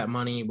spent that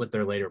money with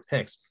their later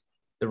picks.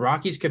 The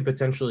Rockies could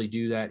potentially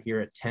do that here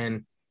at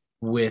 10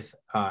 with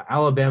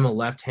Alabama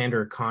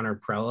left-hander Connor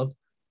Prelup.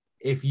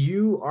 If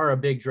you are a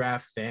big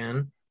draft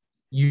fan,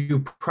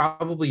 you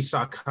probably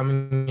saw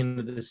coming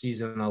into the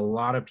season, a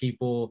lot of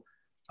people,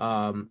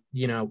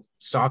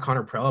 saw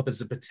Connor Prelup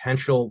as a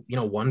potential,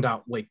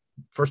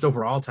 first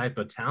overall type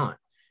of talent,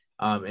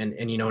 and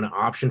an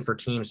option for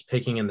teams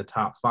picking in the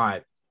top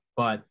 5.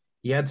 But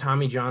he had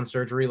Tommy John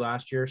surgery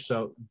last year,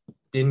 so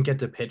didn't get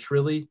to pitch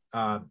really.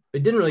 It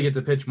didn't really get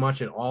to pitch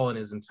much at all in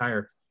his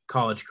entire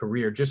college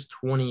career, just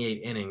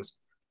 28 innings,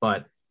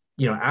 but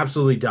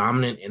absolutely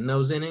dominant in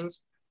those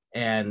innings,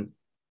 and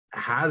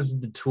has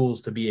the tools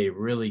to be a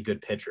really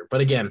good pitcher.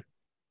 But again,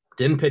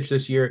 didn't pitch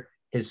this year.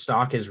 His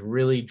stock has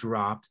really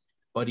dropped,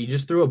 but he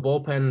just threw a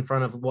bullpen in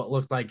front of what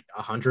looked like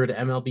 100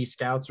 MLB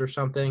scouts or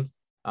something.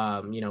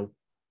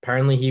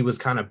 Apparently he was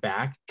kind of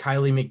back.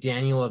 Kylie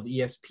McDaniel of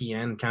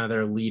ESPN, kind of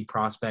their lead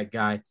prospect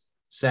guy,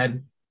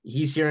 said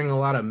he's hearing a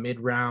lot of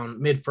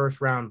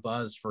mid-first round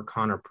buzz for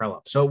Connor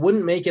Prelup. So it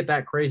wouldn't make it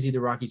that crazy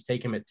the Rockies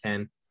take him at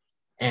 10.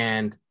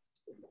 And,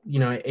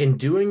 in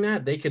doing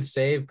that, they could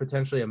save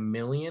potentially $1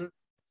 million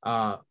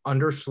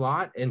under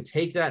slot and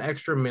take that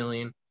extra $1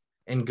 million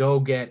and go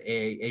get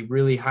a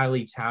really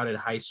highly touted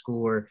high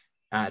schooler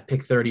at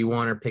pick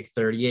 31 or pick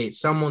 38,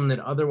 someone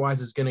that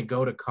otherwise is going to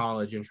go to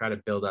college and try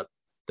to build up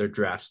their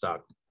draft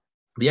stock.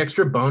 The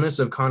extra bonus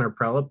of Connor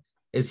Prelup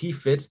is he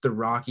fits the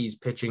Rockies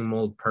pitching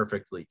mold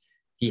perfectly.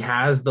 He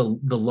has the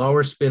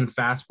lower spin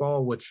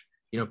fastball, which,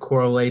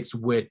 correlates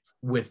with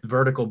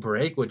vertical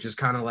break, which is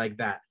kind of like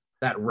that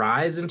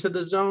rise into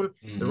the zone.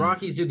 Mm-hmm. The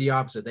Rockies do the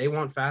opposite. They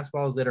want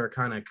fastballs that are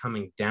kind of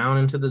coming down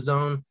into the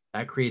zone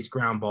that creates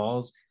ground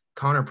balls.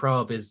 Connor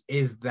Prelip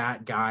is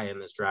that guy in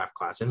this draft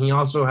class. And he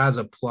also has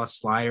a plus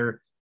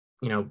slider,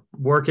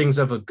 workings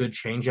of a good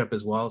changeup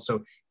as well.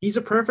 So he's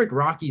a perfect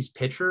Rockies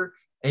pitcher,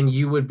 and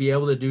you would be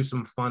able to do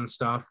some fun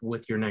stuff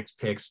with your next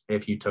picks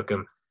if you took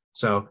him.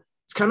 So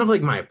it's kind of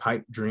like my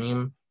pipe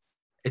dream.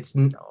 It's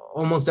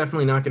almost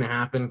definitely not going to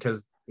happen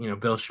because,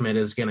 Bill Schmidt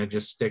is going to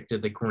just stick to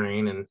the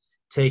grain and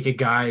take a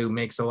guy who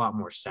makes a lot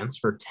more sense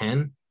for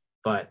 10,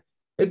 but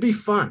it'd be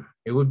fun.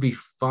 It would be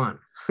fun.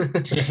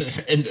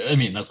 And I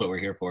mean, that's what we're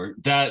here for.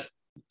 The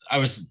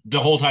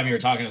whole time you were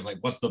talking, I was like,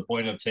 what's the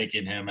point of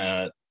taking him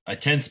at a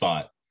 10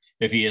 spot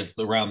if he is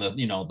around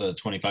the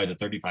 25 to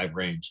 35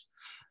 range?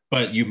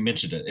 But you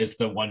mentioned it. It's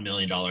the $1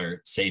 million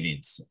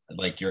savings.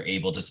 Like, you're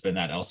able to spend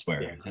that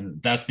elsewhere. Yeah.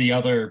 And that's the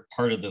other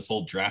part of this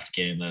whole draft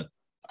game that,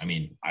 I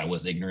mean, I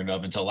was ignorant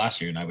of until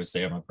last year. And I would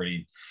say I'm a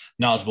pretty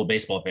knowledgeable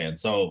baseball fan.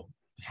 So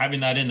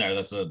having that in there,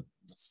 that's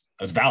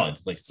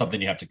valid, like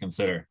something you have to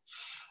consider.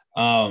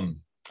 All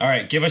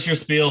right. Give us your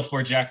spiel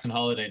for Jackson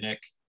Holiday,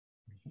 Nick.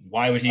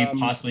 Why would he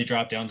possibly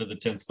drop down to the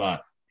 10th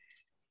spot?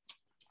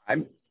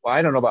 I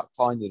don't know about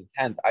falling to the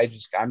 10th. I'm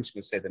just going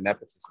to say the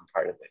nepotism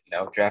part of it,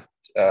 draft.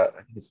 I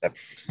think it's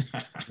nepotism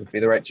would be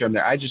the right term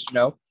there. I just,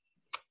 give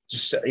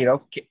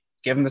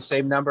him the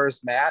same number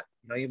as Matt.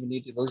 You don't even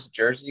need to lose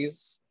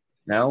jerseys.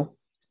 No.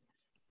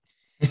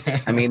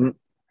 I mean,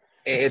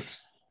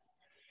 it's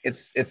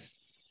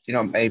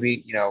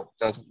maybe,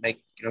 doesn't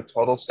make,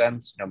 total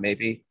sense.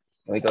 Maybe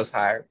he goes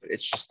higher, but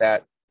it's just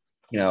that,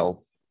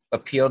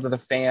 appeal to the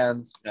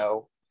fans,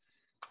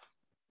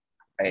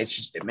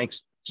 it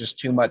makes just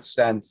too much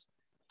sense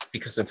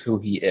because of who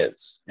he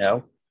is,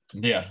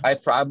 Yeah. I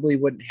probably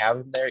wouldn't have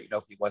him there,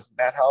 if he wasn't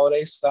Matt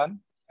Holliday's son.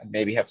 I'd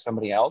maybe have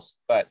somebody else,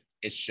 but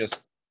it's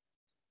just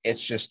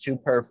too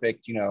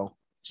perfect, to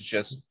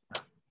just,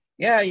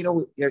 yeah,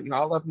 you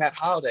all love Matt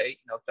Holliday,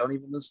 don't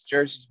even lose the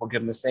jerseys. We'll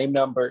give him the same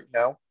number,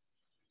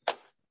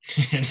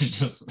 It's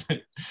just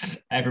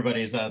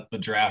everybody's at the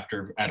draft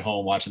or at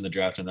home watching the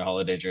draft in their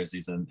holiday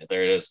jerseys, and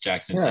there it is,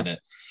 Jackson in it.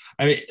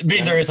 I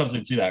mean, there is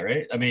something to that,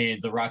 right? I mean,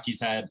 the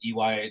Rockies had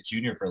EY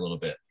Jr. for a little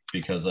bit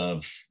because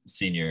of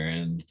senior,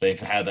 and they've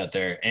had that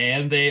there.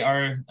 And they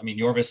are, I mean,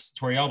 Yorvis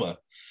Torrealba,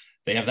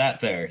 they have that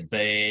there.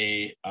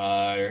 They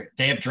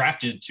have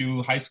drafted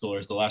 2 high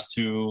schoolers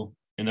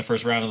in the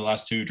first round of the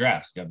last 2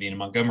 drafts. Got Vina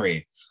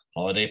Montgomery.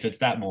 Holiday fits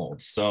that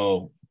mold.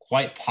 So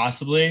quite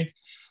possibly,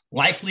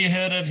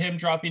 likelihood of him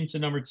dropping to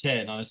number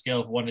 10 on a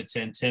scale of 1 to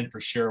 10, 10 for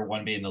sure,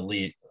 1 being the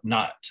lead,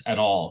 not at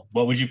all.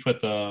 What would you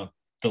put the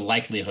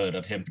likelihood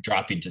of him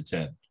dropping to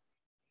 10?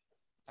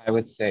 I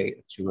would say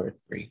 2 or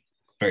 3.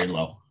 Very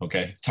low.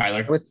 Okay.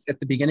 Tyler? At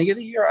the beginning of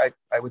the year, I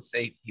would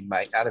say he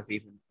might not have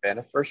even been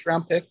a first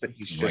round pick, but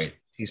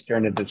he's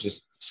turned into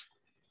just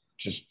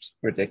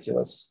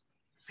ridiculous.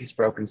 He's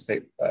broken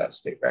state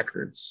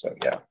records. So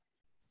yeah.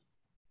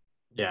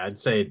 Yeah, I'd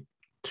say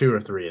 2 or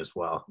 3 as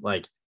well.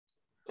 Like, I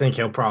think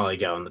he'll probably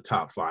go in the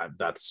top 5.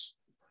 That's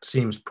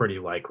seems pretty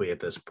likely at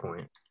this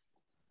point.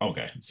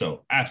 Okay,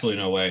 so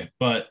absolutely no way.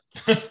 But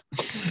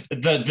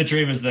the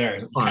dream is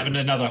there. Fun. Having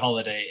another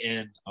Holiday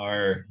in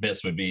our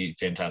midst would be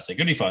fantastic.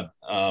 It'd be fun,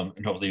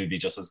 and hopefully it would be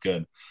just as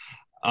good.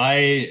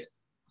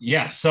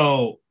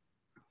 So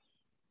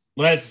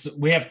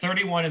we have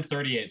 31 and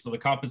 38. So the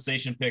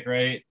compensation pick,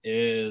 right,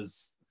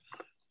 is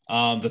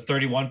the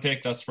 31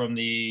 pick. That's from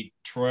the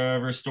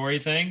Trevor Story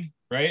thing,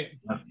 right?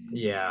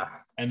 Yeah.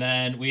 And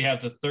then we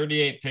have the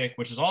 38 pick,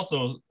 which is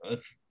also a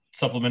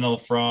supplemental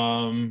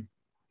from.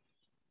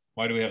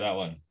 Why do we have that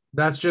one?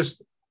 That's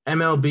just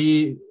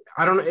MLB.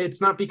 I don't know.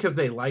 It's not because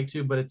they like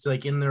to, but it's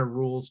like in their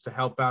rules to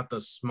help out the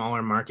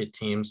smaller market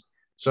teams.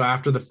 So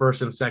after the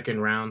first and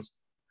second rounds,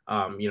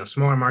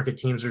 smaller market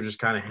teams are just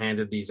kind of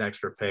handed these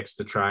extra picks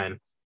to try and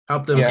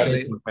help them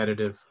stay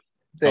competitive.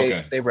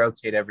 They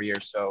rotate every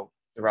year. So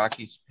the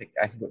Rockies pick,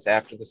 I think it was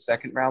after the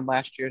second round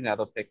last year. Now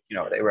they'll pick,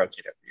 they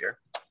rotate every year.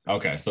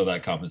 Okay. So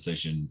that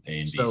compensation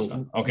A and B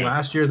stuff. Okay.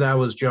 Last year that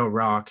was Joe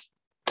Rock.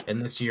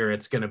 And this year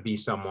it's going to be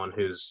someone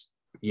who's,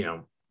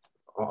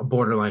 a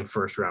borderline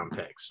first round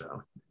pick.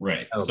 So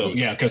right. So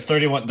because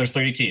 31, there's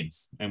 30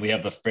 teams, and we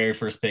have the very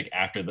first pick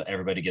after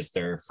everybody gets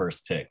their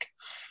first pick.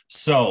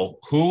 So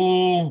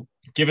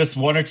give us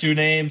 1 or 2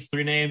 names,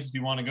 3 names if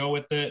you want to go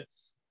with it.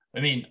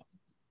 I mean,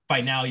 by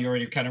now you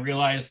already kind of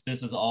realize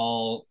this is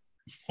all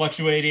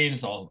fluctuating.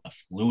 It's all a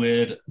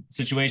fluid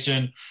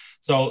situation.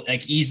 So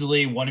like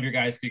easily one of your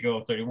guys could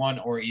go 31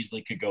 or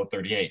easily could go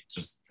 38,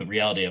 just the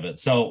reality of it.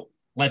 So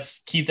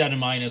let's keep that in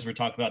mind as we're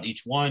talking about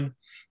each one.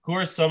 Who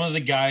are some of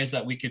the guys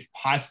that we could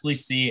possibly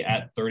see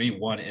at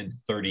 31 and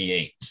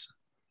 38?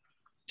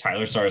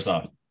 Tyler, start us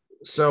off.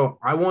 So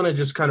I want to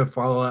just kind of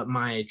follow up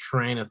my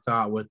train of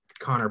thought with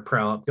Connor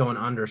Prelip going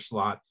under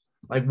slot.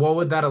 Like, what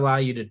would that allow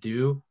you to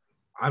do?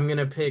 I'm going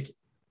to pick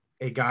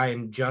a guy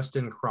in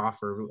Justin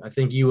Crawford. I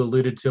think you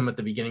alluded to him at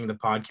the beginning of the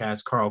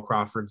podcast, Carl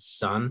Crawford's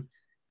son.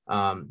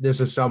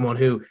 This is someone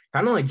who,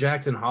 kind of like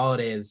Jackson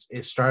Holiday, is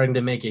starting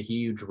to make a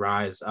huge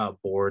rise up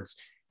boards.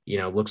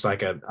 Looks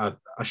like a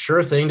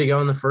sure thing to go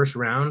in the first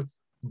round.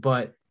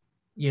 But,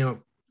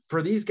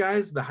 for these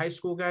guys, the high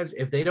school guys,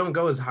 if they don't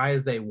go as high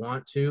as they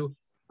want to,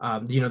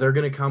 they're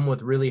going to come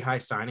with really high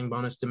signing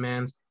bonus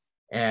demands,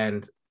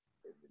 and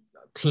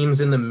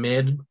teams in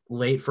the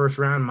late first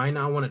round might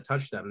not want to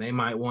touch them. They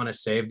might want to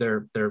save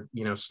their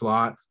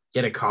slot,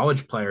 get a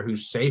college player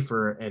who's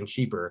safer and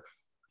cheaper.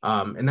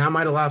 And that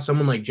might allow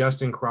someone like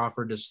Justin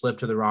Crawford to slip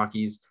to the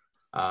Rockies.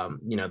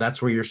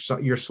 That's where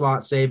your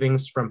slot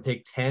savings from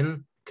pick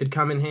 10 could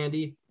come in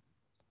handy.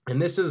 And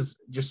this is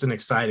just an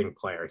exciting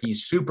player.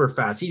 He's super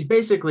fast. He's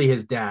basically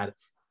his dad.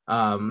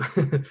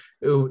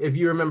 If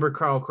you remember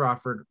Carl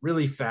Crawford,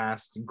 really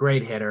fast,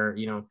 great hitter,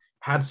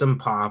 had some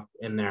pop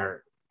in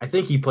there. I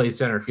think he played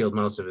center field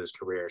most of his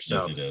career. So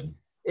yes, he did.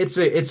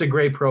 It's a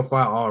great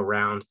profile all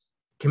around.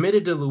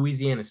 Committed to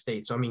Louisiana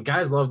State. So, I mean,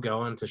 guys love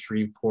going to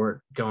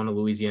Shreveport, going to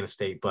Louisiana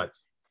State. But,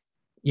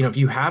 if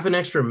you have an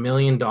extra $1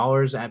 million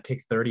at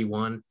pick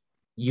 31,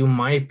 you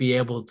might be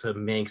able to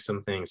make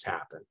some things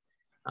happen.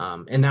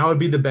 And that would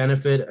be the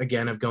benefit,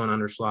 again, of going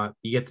under slot.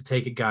 You get to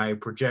take a guy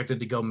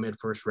projected to go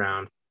mid-first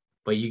round,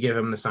 but you give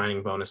him the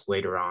signing bonus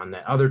later on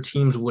that other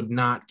teams would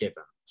not give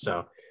him.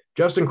 So,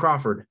 Justin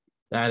Crawford,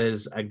 that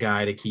is a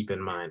guy to keep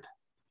in mind.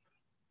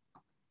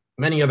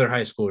 Many other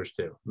high schoolers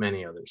too.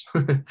 Many others.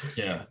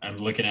 Yeah, I'm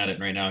looking at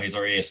it right now. He's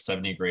already a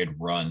 70 grade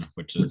run,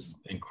 which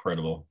is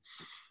incredible.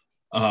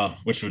 I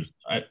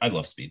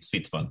love speed.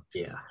 Speed's fun.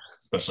 Yeah.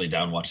 Especially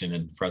down watching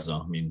in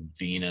Fresno. I mean,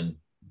 Veen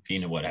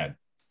had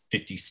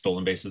 50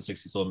 stolen bases,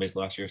 60 stolen bases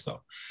last year.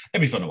 So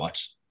it'd be fun to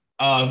watch.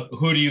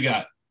 Who do you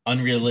got?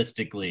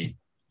 Unrealistically.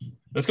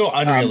 Let's go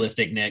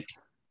unrealistic, Nick.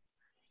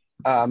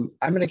 I'm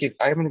gonna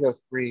go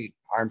 3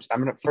 arms.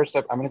 I'm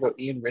gonna go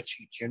Ian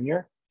Ritchie Jr.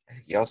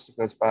 He also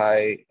goes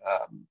by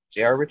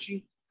J.R.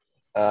 Ritchie,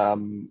 out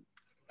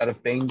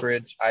of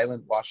Bainbridge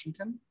Island,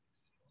 Washington.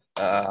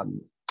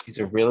 He's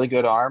a really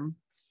good arm,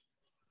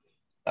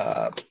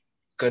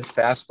 good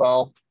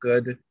fastball,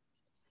 good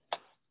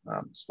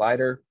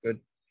slider,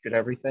 good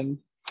everything.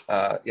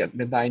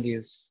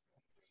 Mid-90s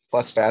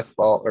plus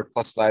fastball or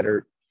plus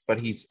slider.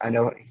 But I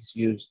know he's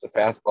used the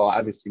fastball.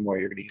 Obviously, more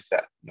you're going to use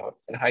that,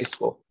 in high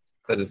school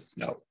because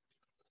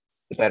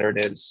the better it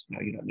is,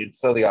 you don't need to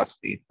throw the off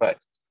speed. But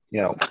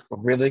a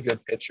really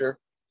good pitcher.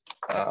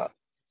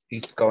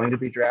 He's going to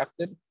be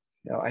drafted.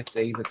 I'd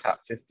say he's a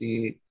top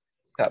 50,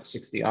 top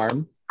 60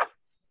 arm.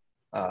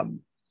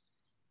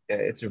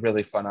 It's a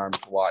really fun arm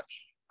to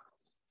watch.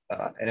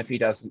 And if he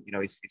doesn't,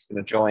 he's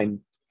going to join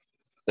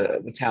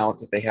the talent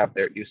that they have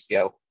there at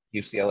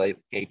UCLA,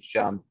 Gage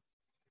Jump,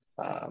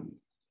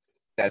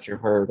 Thatcher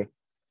Hurd.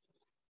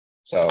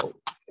 So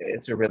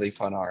it's a really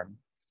fun arm.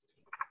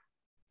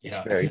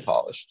 It's very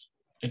polished.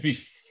 It'd be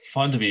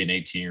fun to be an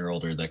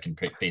 18-year-older that can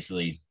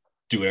basically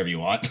do whatever you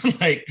want.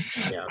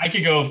 I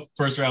could go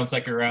first round,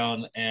 second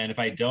round, and if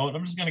I don't,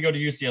 I'm just going to go to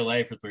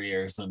UCLA for 3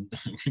 years and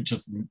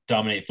just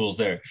dominate fools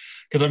there.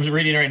 Because I'm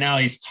reading right now,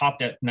 he's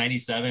topped at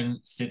 97,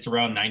 sits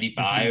around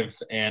 95,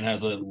 and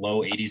has a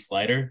low 80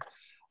 slider.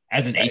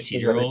 As an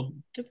 18-year-old,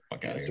 get the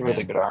fuck out of here. It's a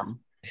really good arm.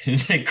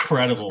 It's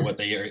incredible what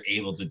they are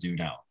able to do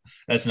now.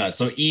 That's nuts.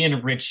 So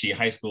Ian Ritchie,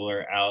 high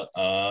schooler out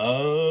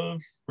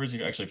of, where's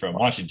he actually from?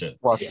 Washington.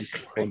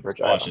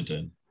 Bainbridge,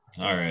 Washington.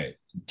 All right.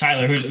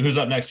 Tyler, who's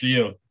up next for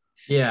you?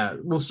 Yeah.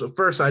 Well, so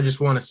first I just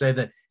want to say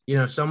that,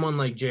 someone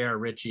like J.R.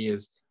 Ritchie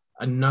is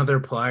another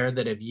player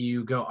that if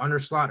you go under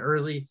slot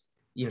early,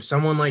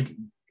 someone like,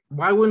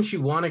 why wouldn't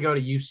you want to go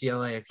to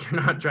UCLA if you're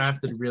not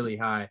drafted really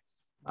high?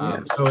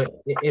 So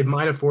it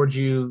might afford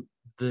you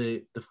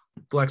the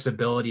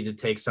flexibility to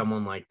take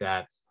someone like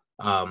that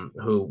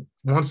who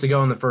wants to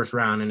go in the first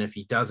round, and if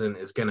he doesn't,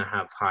 is going to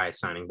have high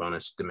signing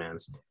bonus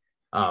demands.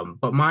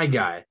 But my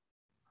guy,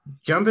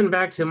 jumping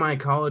back to my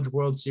College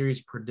World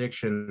Series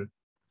prediction,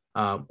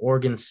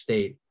 Oregon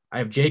State, I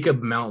have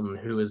Jacob Melton,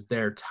 who is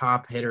their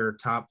top hitter,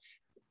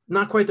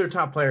 not quite their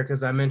top player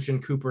because I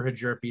mentioned Cooper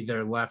Hajirpi,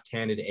 their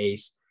left-handed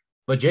ace,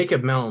 but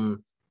Jacob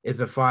Melton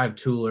is a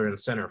 5-tooler in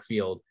center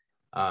field.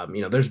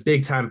 There's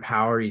big time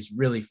power. He's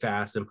really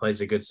fast and plays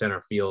a good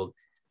center field.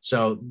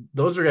 So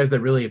those are guys that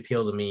really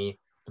appeal to me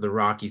for the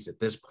Rockies at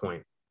this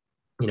point.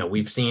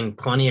 We've seen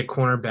plenty of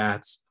corner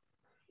bats.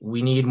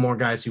 We need more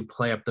guys who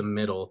play up the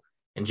middle,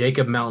 and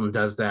Jacob Melton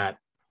does that.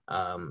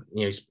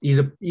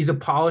 He's a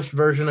polished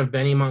version of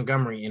Benny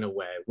Montgomery in a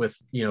way with,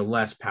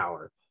 less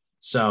power.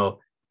 So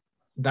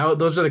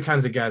those are the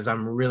kinds of guys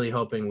I'm really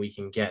hoping we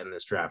can get in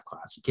this draft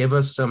class. Give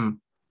us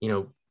some,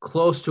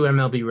 close to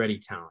MLB ready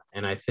talent.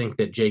 And I think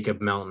that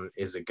Jacob Melton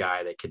is a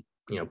guy that could,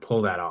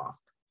 pull that off.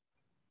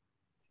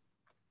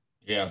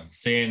 Yeah.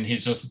 Saying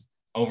he's just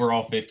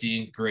overall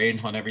 50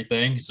 grade on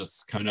everything. He's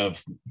just kind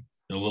of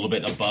a little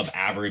bit above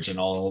average in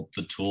all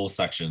the tool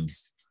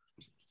sections.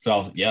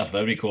 So yeah,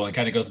 that'd be cool. And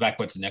kind of goes back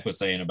what Nick was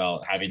saying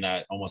about having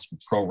that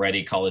almost pro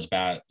ready college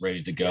bat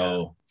ready to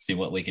go, see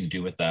what we can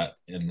do with that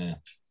in the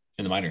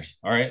minors.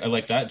 All right. I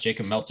like that.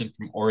 Jacob Melton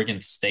from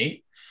Oregon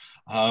State.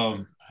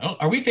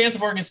 Are we fans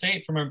of Oregon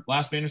State from our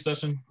last banner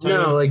session?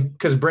 No,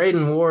 because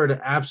Braden Ward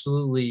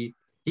absolutely,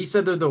 he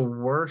said they're the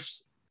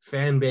worst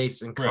fan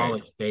base in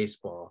college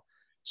baseball.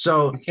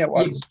 So you can't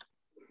watch.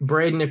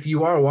 Braden, if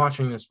you are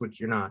watching this, which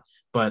you're not,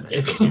 but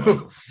Yeah,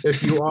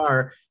 if you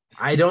are,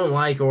 I don't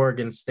like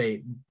Oregon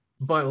State,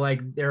 but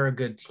like they're a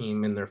good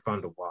team and they're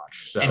fun to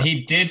watch. So and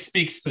he did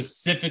speak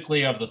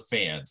specifically of the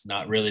fans,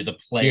 not really the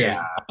players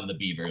on the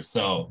Beavers.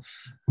 So,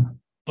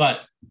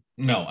 but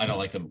no, I don't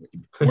like them.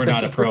 We're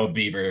not a pro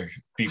Beaver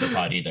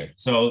pod either.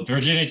 So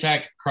Virginia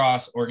Tech,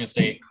 cross, Oregon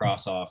State,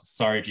 cross off.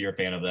 Sorry if you're a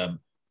fan of them.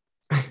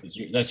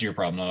 That's your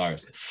problem, not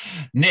ours.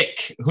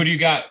 Nick, who do you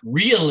got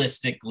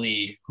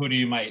realistically? Who do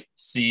you might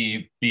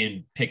see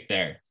being picked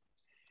there?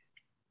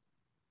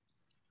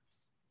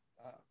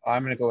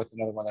 I'm going to go with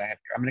another one that I have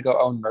here. I'm going to go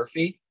Owen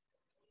Murphy,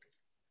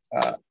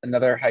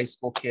 another high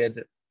school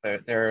kid.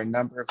 There are a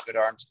number of good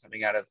arms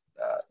coming out of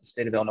the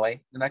state of Illinois in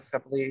the next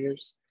couple of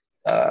years.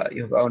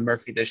 You have Owen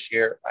Murphy this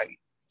year.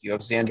 You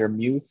have Xander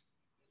Muth,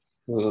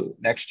 who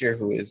next year,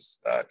 who is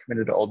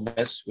committed to Ole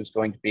Miss, who's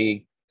going to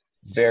be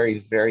very,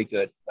 very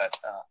good. But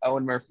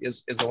Owen Murphy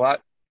is a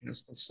lot,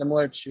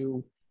 similar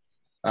to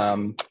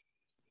Ian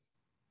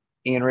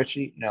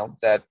Ritchie.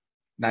 That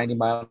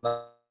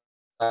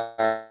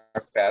 90-mile-an-hour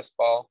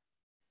fastball.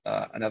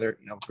 Another,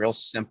 real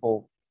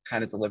simple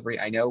kind of delivery.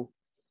 I know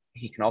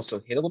he can also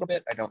hit a little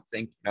bit. I don't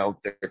think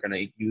they're going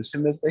to use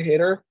him as the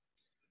hitter,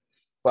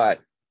 but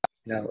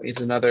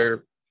he's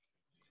another.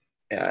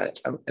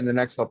 In the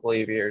next couple of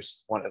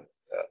years, one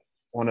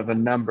of a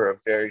number of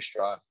very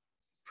strong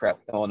prep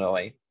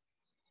Illinois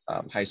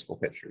high school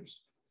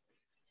pitchers.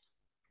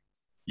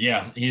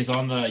 Yeah, he's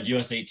on the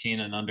US 18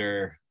 and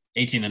under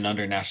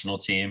national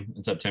team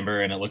in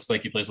September, and it looks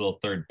like he plays a little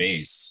third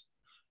base.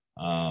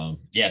 To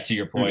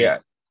your point.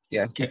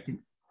 Yeah.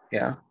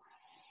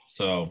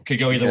 So could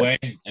go either way.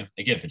 And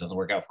again, if it doesn't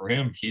work out for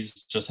him, he's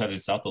just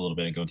headed south a little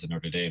bit and going to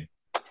Notre Dame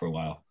for a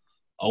while.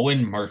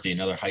 Owen Murphy,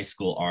 another high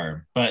school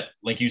arm. But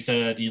like you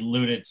said, you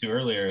alluded to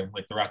earlier,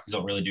 like the Rockies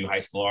don't really do high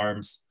school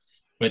arms.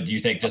 But do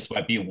you think this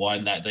might be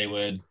one that they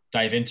would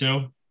dive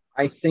into?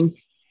 I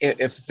think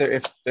if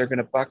they're going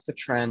to buck the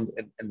trend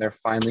and they're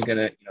finally going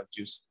to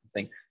do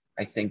something,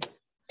 I think,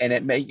 and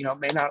it may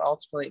not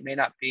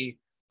be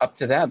up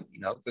to them.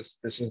 This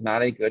is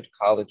not a good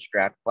college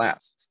draft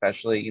class,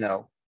 especially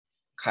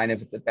kind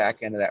of at the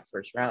back end of that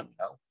first round.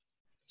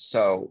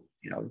 So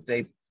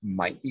they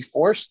might be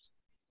forced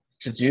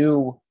to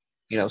do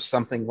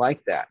something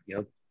like that.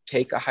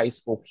 Take a high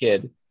school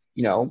kid.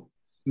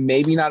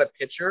 Maybe not a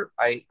pitcher.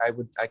 I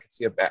could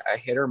see a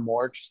hitter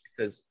more, just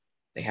because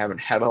they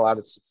haven't had a lot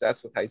of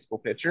success with high school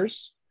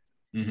pitchers.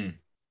 Mm-hmm.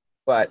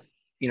 But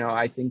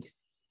I think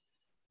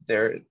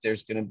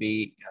there's going to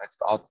be it's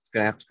going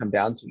to have to come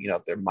down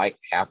to there might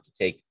have to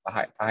take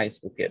a high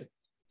school kid,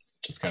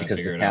 just kind of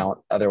because the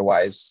talent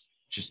otherwise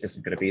just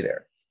isn't going to be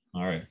there.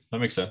 All right, that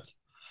makes sense.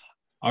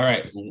 All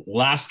right,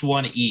 last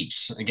one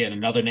each. Again,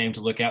 another name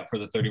to look at for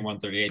the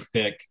 31-38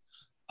 pick.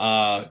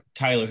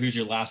 Tyler, who's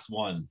your last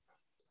one?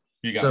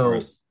 Who you got for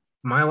us?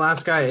 My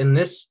last guy, and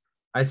this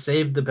I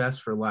saved the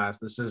best for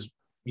last. This is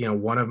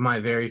one of my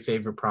very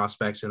favorite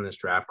prospects in this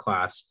draft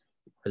class.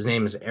 His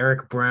name is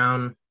Eric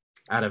Brown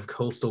out of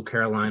Coastal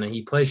Carolina.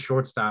 He plays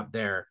shortstop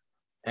there,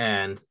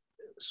 and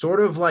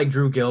sort of like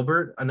Drew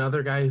Gilbert,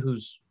 another guy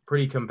who's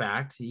pretty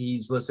compact.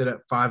 He's listed at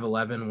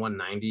 5'11",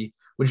 190,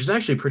 which is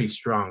actually pretty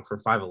strong for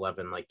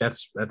 5'11". Like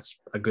that's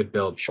a good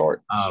build.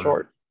 Short,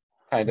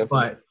 kind of.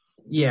 But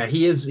yeah,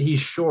 he's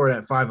short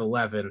at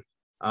 5'11".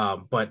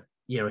 But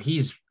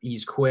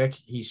he's quick,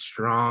 he's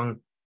strong.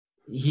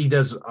 He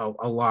does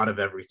a lot of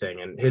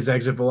everything, and his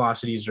exit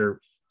velocities are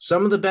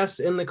some of the best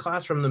in the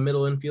class from the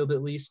middle infield,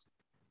 at least.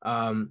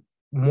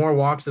 More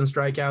walks than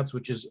strikeouts,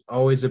 which is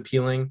always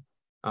appealing.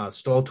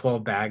 Stole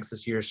 12 bags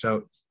this year,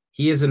 so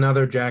he is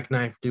another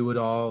jackknife,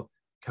 do-it-all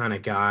kind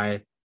of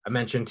guy. I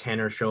mentioned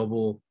Tanner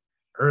Schobel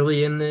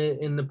early in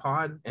the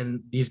pod,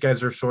 and these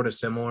guys are sort of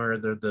similar.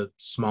 They're the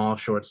small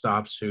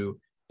shortstops who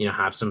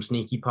have some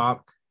sneaky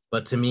pop.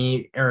 But to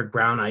me, Eric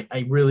Brown,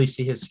 I really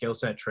see his skill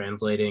set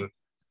translating.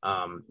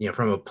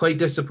 From a plate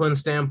discipline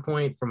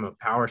standpoint, from a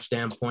power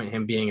standpoint,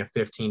 him being a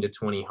 15 to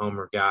 20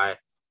 homer guy,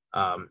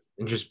 and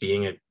just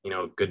being a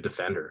good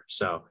defender.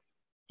 So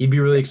he'd be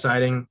really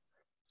exciting.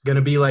 Going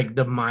to be like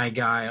my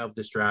guy of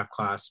this draft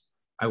class.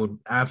 I would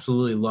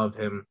absolutely love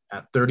him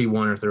at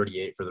 31 or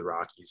 38 for the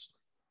Rockies.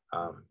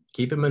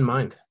 Keep him in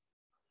mind.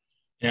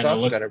 He's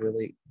also got a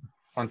really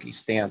funky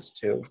stance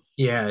too.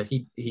 Yeah,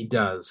 he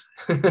does.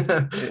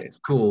 It's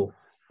cool,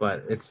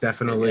 but it's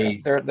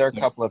definitely there are a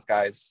couple of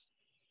guys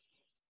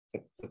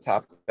at the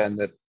top end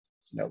that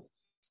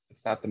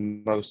it's not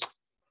the most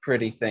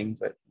pretty thing,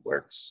 but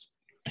works.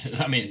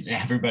 I mean,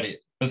 everybody.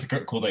 That's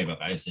the cool thing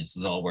about ice. This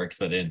is all works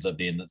that ends up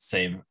being the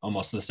same,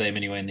 almost the same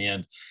anyway in the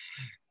end.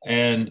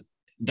 And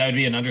that would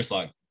be an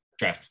underslot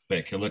draft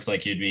pick. It looks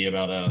like you'd be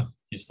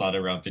he's slotted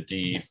around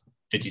 50,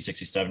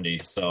 60,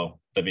 70.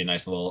 So that'd be a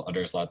nice little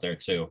underslot there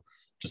too.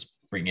 Just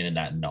bringing in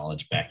that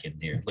knowledge back in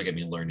here. Look at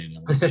me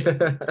learning. We'll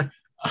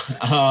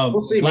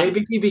see.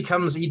 Maybe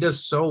he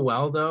does so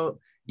well though,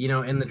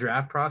 in the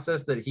draft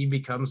process that he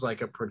becomes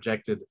like a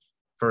projected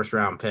first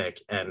round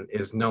pick and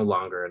is no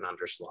longer an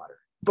underslotter.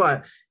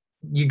 But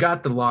you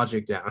got the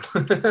logic down.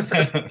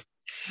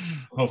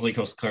 Hopefully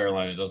Coastal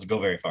Carolina doesn't go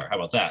very far. How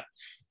about that?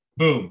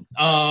 Boom.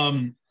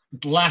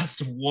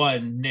 Last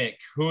one, Nick.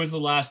 Who is the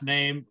last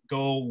name?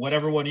 Go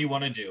whatever one you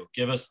want to do.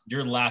 Give us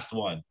your last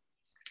one.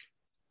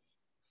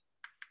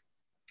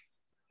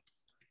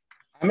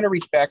 I'm going to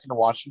reach back into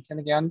Washington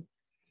again.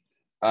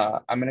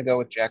 I'm going to go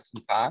with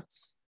Jackson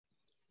Cox.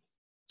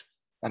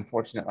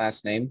 Unfortunate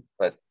last name,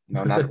 but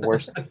not the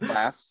worst in the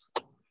class.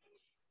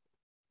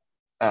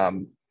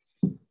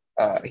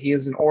 He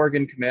is an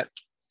Oregon commit,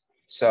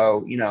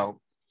 so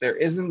there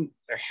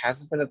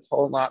hasn't been a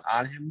total lot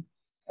on him.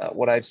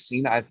 What I've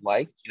seen, I've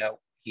liked.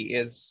 He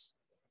is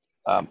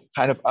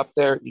kind of up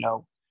there.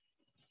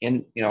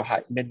 In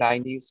mid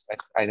 90s.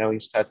 I know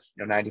he's touched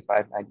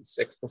 95,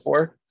 96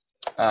 before.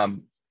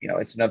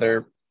 It's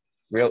another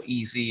real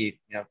easy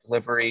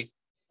delivery.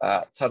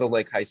 Tuttle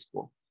Lake High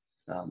School,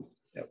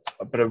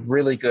 but a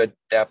really good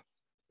depth.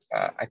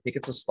 I think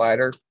it's a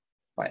slider.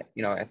 I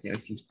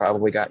think he's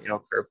probably got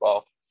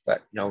curveball,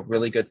 but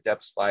really good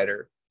depth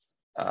slider.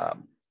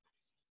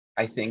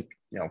 I think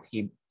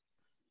he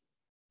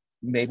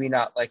maybe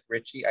not like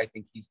Richie. I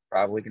think he's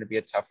probably going to be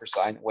a tougher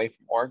sign away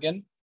from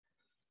Oregon,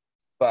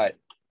 but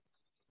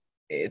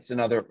there's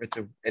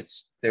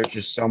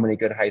just so many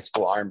good high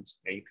school arms.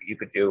 You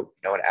could do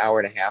an hour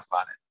and a half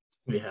on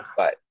it. Yeah,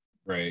 but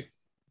right.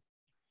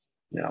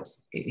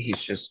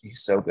 He's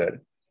so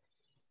good.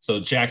 So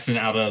Jackson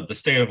out of the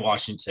state of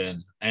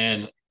Washington,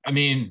 and I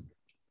mean,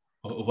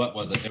 what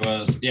was it? It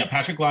was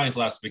Patrick Lyons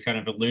last week kind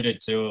of alluded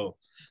to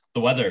the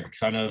weather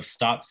kind of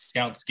stopped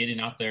scouts getting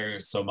out there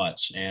so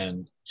much,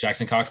 and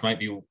Jackson Cox might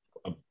be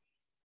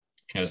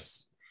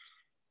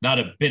not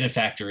a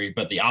benefactor,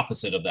 but the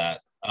opposite of that,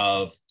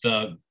 of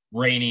the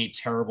rainy,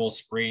 terrible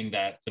spring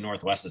that the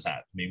Northwest has had.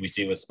 I mean, we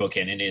see with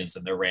Spokane Indians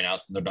and their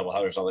rainouts and their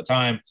doubleheaders all the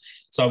time.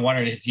 So I'm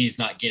wondering if he's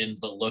not getting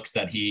the looks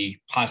that he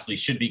possibly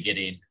should be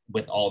getting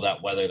with all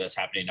that weather that's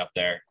happening up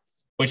there,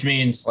 which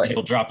means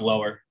he'll drop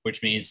lower,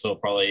 which means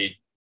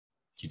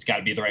he's got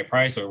to be the right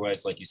price, or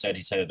was, like you said,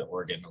 he's headed to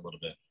Oregon a little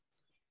bit.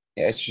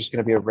 Yeah, it's just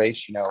going to be a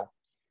race,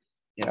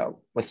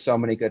 with so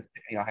many good,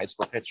 high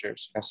school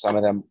pitchers. Some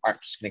of them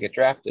aren't just going to get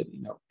drafted,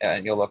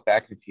 and you'll look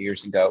back in a few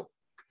years and go,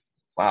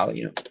 wow,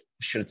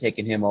 should have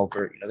taken him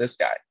over, this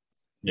guy.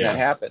 Yeah. That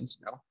happens,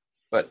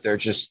 but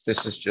this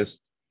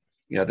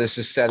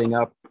is setting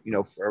up,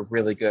 for a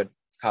really good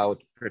college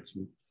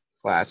pitching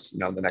class,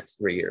 the next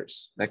 3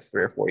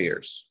 or 4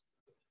 years.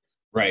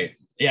 Right.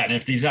 Yeah. And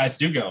if these guys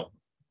do go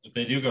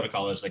to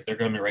college, like they're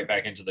going to be right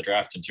back into the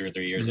draft in 2 or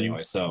 3 years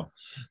anyway. So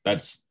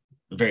that's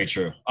very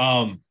true.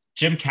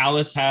 Jim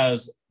Callis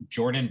has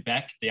Jordan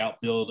Beck,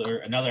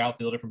 another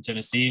outfielder from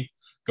Tennessee,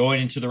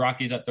 going into the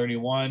Rockies at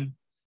 31.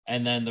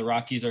 And then the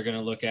Rockies are going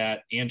to look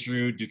at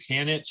Andrew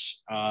Dukanich,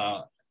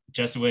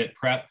 Jesuit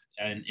Prep,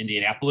 and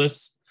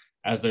Indianapolis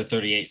as their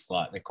 38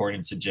 slot,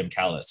 according to Jim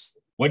Callis.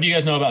 What do you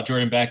guys know about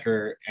Jordan Beck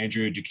or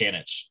Andrew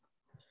Dukanich?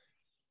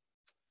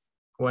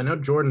 Well, I know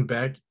Jordan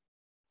Beck.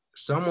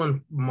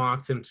 Someone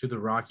mocked him to the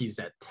Rockies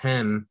at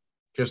 10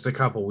 just a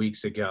couple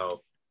weeks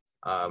ago.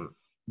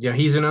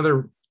 He's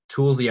another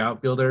toolsy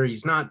outfielder.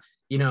 He's not,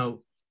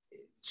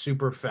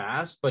 super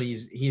fast, but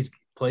he's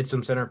played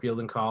some center field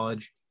in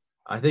college.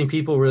 I think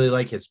people really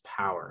like his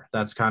power.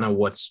 That's kind of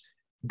what's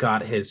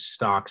got his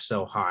stock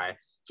so high.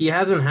 He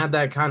hasn't had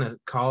that kind of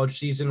college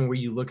season where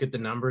you look at the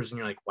numbers and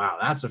you're like, wow,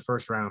 that's a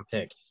first round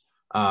pick.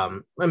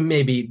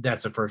 Maybe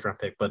that's a first round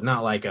pick, but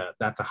not like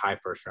that's a high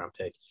first round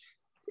pick.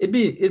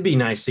 It'd be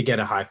nice to get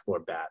a high floor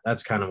bat.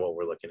 That's kind of what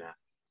we're looking at.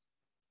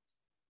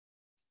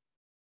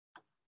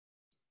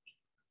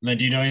 And then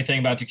do you know anything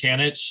about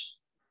Dukanich,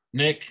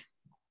 Nick?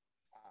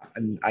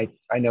 And I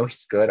know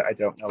he's good. I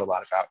don't know a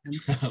lot about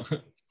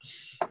him.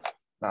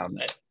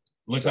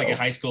 Looks like a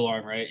high school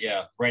arm, right?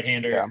 Yeah,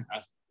 right-hander. Yeah.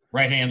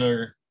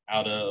 Right-hander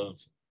out of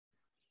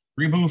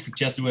Reboot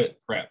Jesuit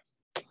Prep.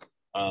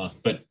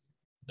 But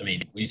I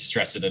mean, we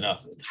stressed it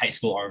enough. High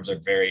school arms are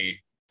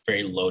very,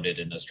 very loaded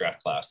in this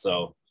draft class.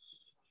 So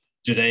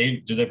do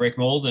they break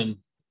mold and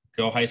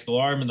go high school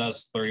arm? And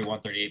that's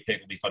 31, 38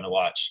 pick will be fun to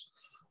watch.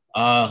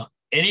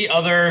 Any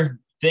other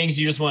things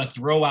you just want to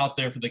throw out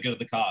there for the good of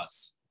the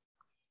cause?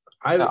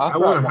 I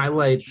want to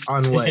highlight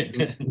on what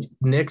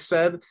Nick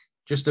said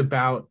just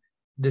about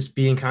this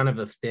being kind of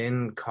a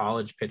thin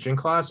college pitching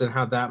class and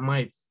how that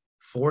might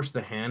force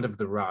the hand of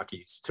the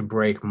Rockies to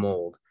break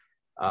mold.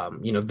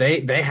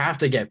 They have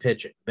to get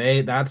pitching.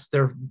 That's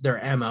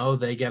their MO.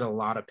 They get a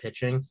lot of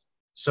pitching.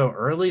 So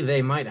early,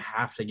 they might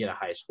have to get a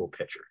high school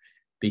pitcher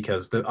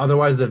because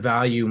otherwise the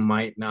value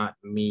might not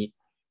meet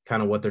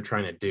kind of what they're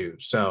trying to do.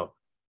 So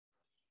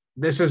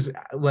this is,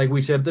 like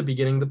we said at the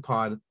beginning of the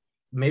pod,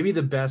 maybe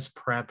the best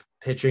prep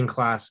pitching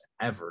class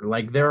ever.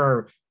 Like there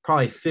are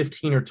probably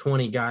 15 or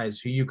 20 guys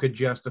who you could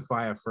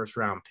justify a first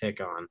round pick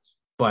on,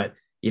 but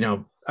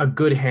a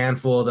good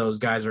handful of those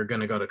guys are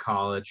going to go to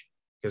college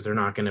because they're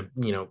not going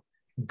to,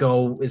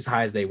 go as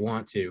high as they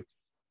want to.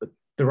 But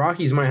the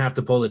Rockies might have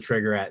to pull the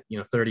trigger at,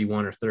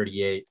 31 or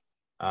 38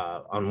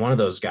 on one of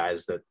those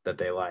guys that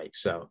they like.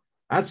 So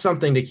That's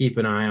something to keep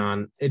an eye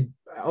on.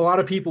 A lot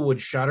of people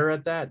would shudder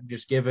at that,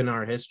 just given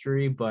our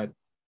history, but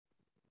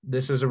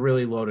this is a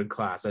really loaded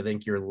class. I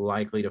think you're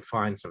likely to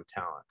find some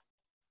talent.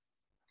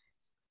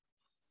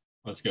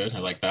 That's good. I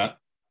like that.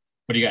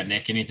 What do you got,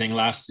 Nick? Any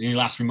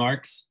last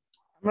remarks?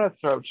 I'm going to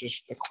throw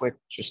just a quick,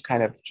 just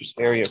kind of just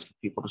area for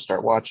people to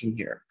start watching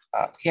here.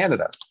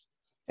 Canada,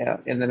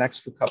 in the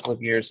next couple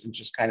of years, and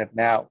just kind of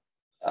now,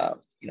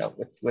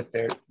 with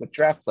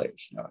draft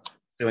players,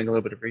 doing a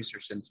little bit of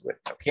research into it.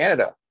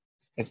 Canada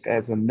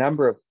has a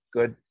number of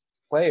good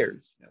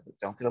players, that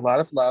don't get a lot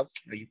of love.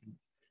 You can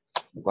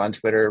go on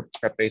Twitter,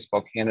 Prep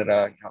Baseball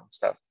Canada,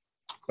 stuff.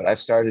 But I've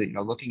started,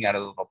 looking at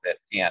it a little bit,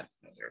 and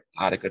there are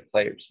a lot of good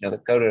players,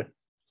 that go to,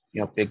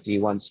 big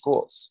D1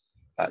 schools.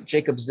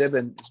 Jacob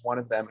Zibin is one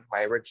of them, who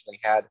I originally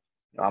had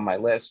on my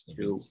list,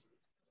 who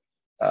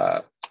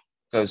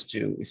goes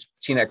to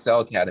Teen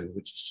XL Academy,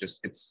 which is just,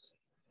 it's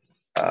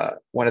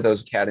one of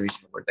those academies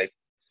where they,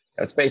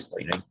 it's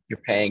basically, you're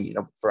paying,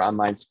 for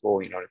online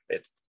school,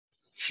 it's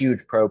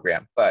huge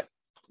program, but,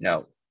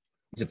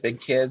 he's a big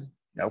kid,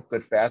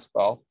 good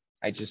fastball.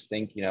 I just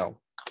think, there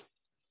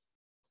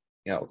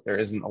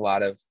isn't a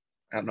lot of,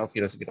 I don't know if he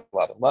doesn't get a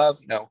lot of love,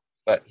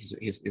 but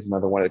he's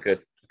another one of the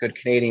good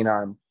Canadian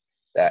arm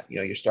that,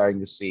 you're starting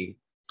to see,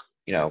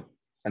 a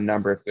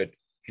number of good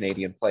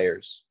Canadian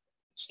players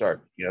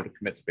start, to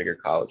commit to bigger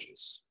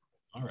colleges.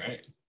 All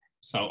right.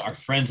 So our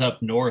friends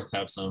up north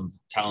have some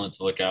talent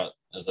to look out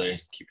as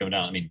they keep coming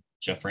down. I mean,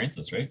 Jeff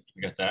Francis, right?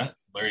 We got that.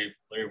 Larry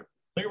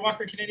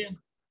Walker, Canadian?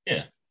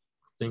 Yeah.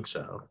 I think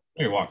so.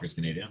 Larry Walker's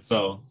Canadian.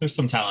 So there's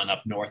some talent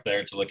up north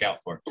there to look out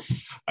for.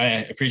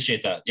 I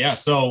appreciate that. Yeah.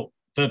 So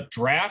the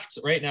draft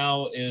right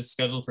now is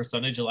scheduled for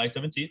Sunday, July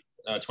 17th,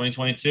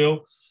 2022.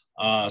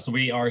 So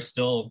we are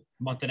still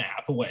a month and a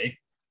half away.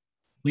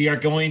 We are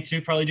going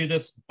to probably do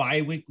this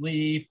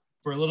bi-weekly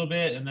for a little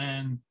bit, and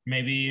then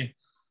maybe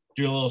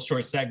do a little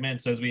short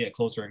segments as we get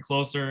closer and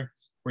closer.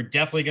 We're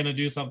definitely going to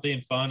do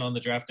something fun on the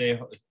draft day.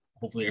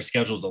 Hopefully our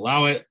schedules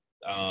allow it.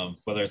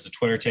 Whether it's a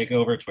Twitter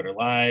takeover, Twitter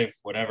live,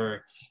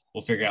 whatever,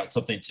 we'll figure out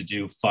something to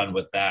do fun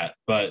with that.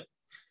 But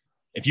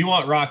if you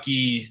want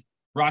Rocky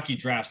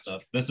draft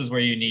stuff, this is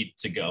where you need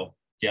to go.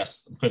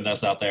 Yes, I'm putting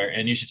this out there,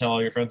 and you should tell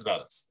all your friends about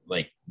us.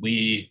 Like,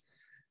 we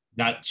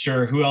not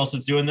sure who else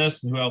is doing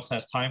this and who else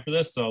has time for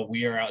this. So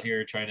we are out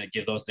here trying to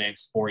give those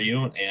names for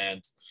you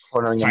and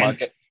cornering the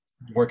market.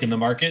 Work in the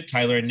market.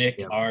 Tyler and Nick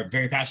are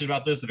very passionate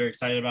about this. They're very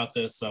excited about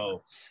this.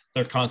 So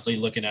they're constantly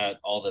looking at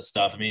all this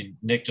stuff. I mean,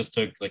 Nick just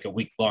took like a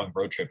week-long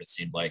road trip, it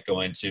seemed like,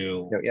 going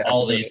to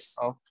all these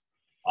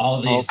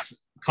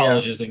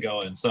colleges and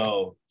going.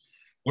 So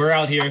we're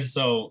out here.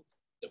 So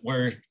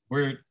we're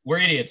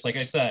idiots, like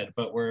I said,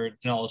 but we're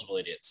knowledgeable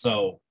idiots.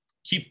 So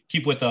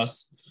keep with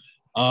us.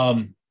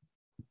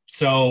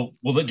 So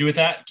we'll do with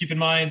that. Keep in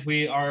mind,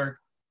 we are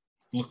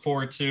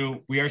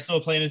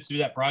still planning to do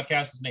that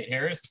broadcast with Nate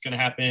Harris. It's going to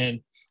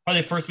happen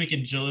probably the first week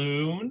in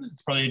June.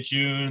 It's probably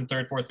June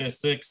 3rd, 4th,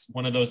 5th, 6th,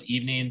 one of those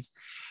evenings.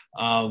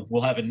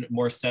 We'll have a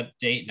more set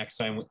date next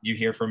time you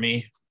hear from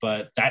me,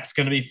 but that's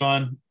going to be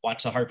fun.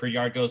 Watch the Hartford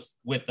Yard Goats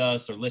with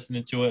us, or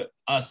listening to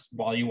us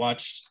while you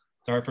watch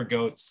the Hartford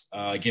Goats.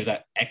 Give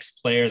that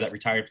ex-player, that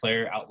retired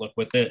player outlook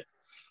with it.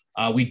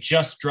 We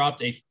just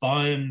dropped a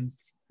fun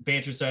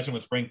banter session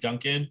with Frank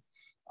Duncan,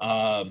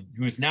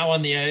 who's now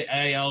on the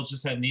AIL,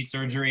 just had knee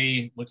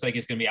surgery. Looks like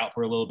he's going to be out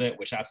for a little bit,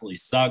 which absolutely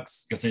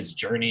sucks because his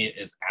journey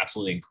is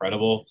absolutely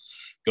incredible.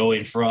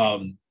 Going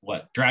from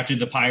drafted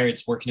the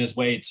Pirates, working his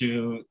way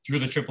through the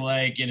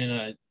AAA, getting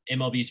a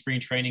MLB spring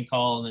training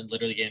call, and then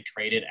literally getting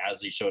traded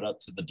as he showed up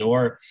to the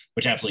door,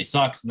 which absolutely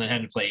sucks. And then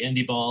had to play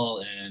indie ball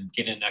and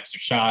get an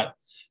extra shot.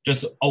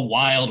 Just a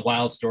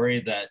wild story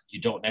that you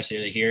don't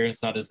necessarily hear.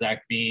 It's not a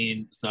Zach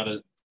Bean. It's not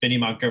a Benny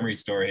Montgomery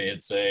story.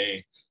 It's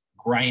a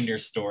grinder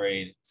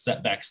story,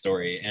 setback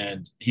story.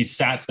 And he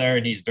sat there,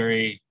 and he's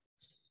very,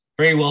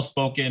 very well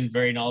spoken,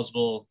 very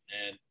knowledgeable,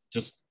 and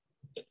just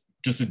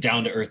a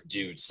down-to-earth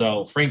dude.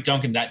 So Frank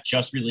Duncan, that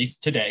just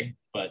released today,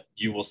 but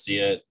you will see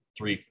it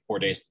 3-4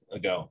 days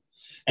ago.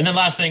 And then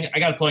last thing, I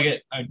got to plug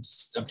it. I'm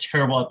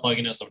terrible at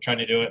plugging it, so I'm trying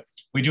to do it.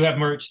 We do have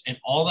merch, and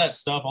all that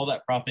stuff, all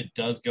that profit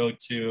does go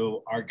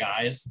to our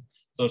guys.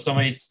 So if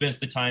somebody spends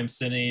the time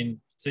sitting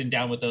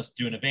down with us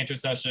doing a banter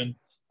session,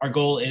 our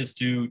goal is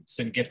to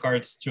send gift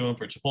cards to them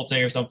for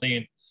Chipotle or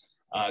something.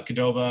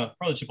 Qdoba,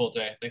 probably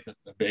Chipotle. I think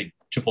that's a big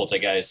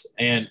Chipotle guys.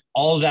 And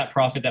all of that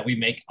profit that we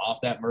make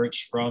off that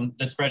merch from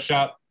the spread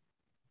shop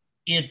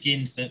is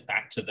getting sent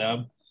back to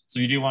them. So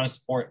you do want to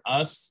support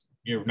us.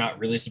 You're not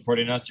really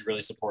supporting us. You're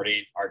really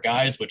supporting our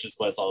guys, which is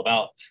what it's all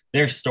about.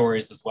 Their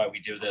stories is why we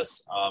do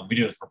this. We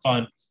do it for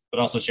fun, but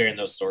also sharing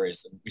those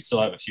stories. And we still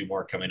have a few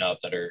more coming up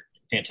that are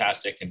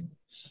fantastic. And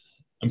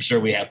I'm sure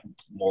we have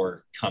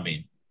more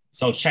coming.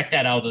 So check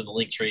that out in the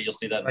link tree. You'll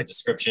see that in the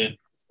description.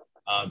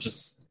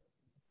 Just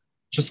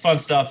fun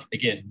stuff.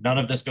 Again, none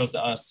of this goes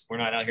to us. We're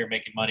not out here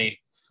making money.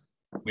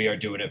 We are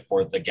doing it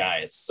for the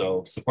guys.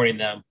 So supporting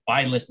them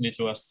by listening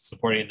to us,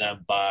 supporting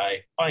them by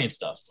buying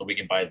stuff so we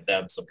can buy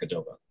them some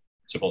Qdoba,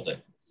 Chipotle.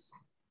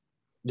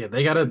 Yeah,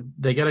 they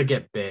gotta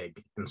get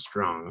big and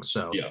strong.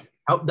 So Yeah.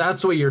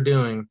 that's what you're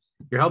doing.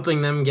 You're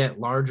helping them get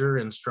larger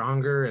and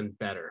stronger and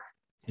better.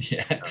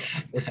 Yeah.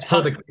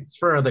 So it's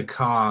for the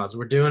cause.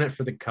 We're doing it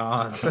for the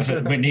cause.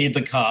 We need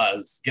the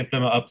cause. Get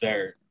them up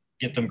there.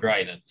 Get them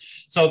grinding.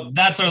 So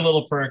that's our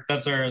little perk.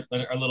 That's our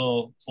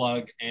little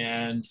plug.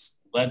 And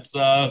let's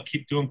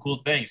keep doing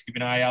cool things. Keep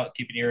an eye out.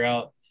 Keep an ear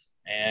out.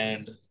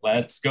 And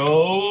let's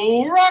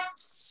go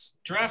Rocks!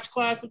 Draft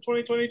class of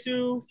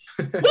 2022.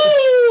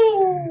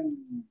 Woo!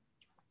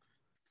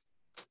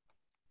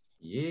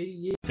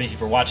 Yeah. Thank you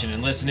for watching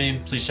and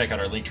listening. Please check out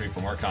our link tree for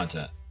more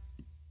content.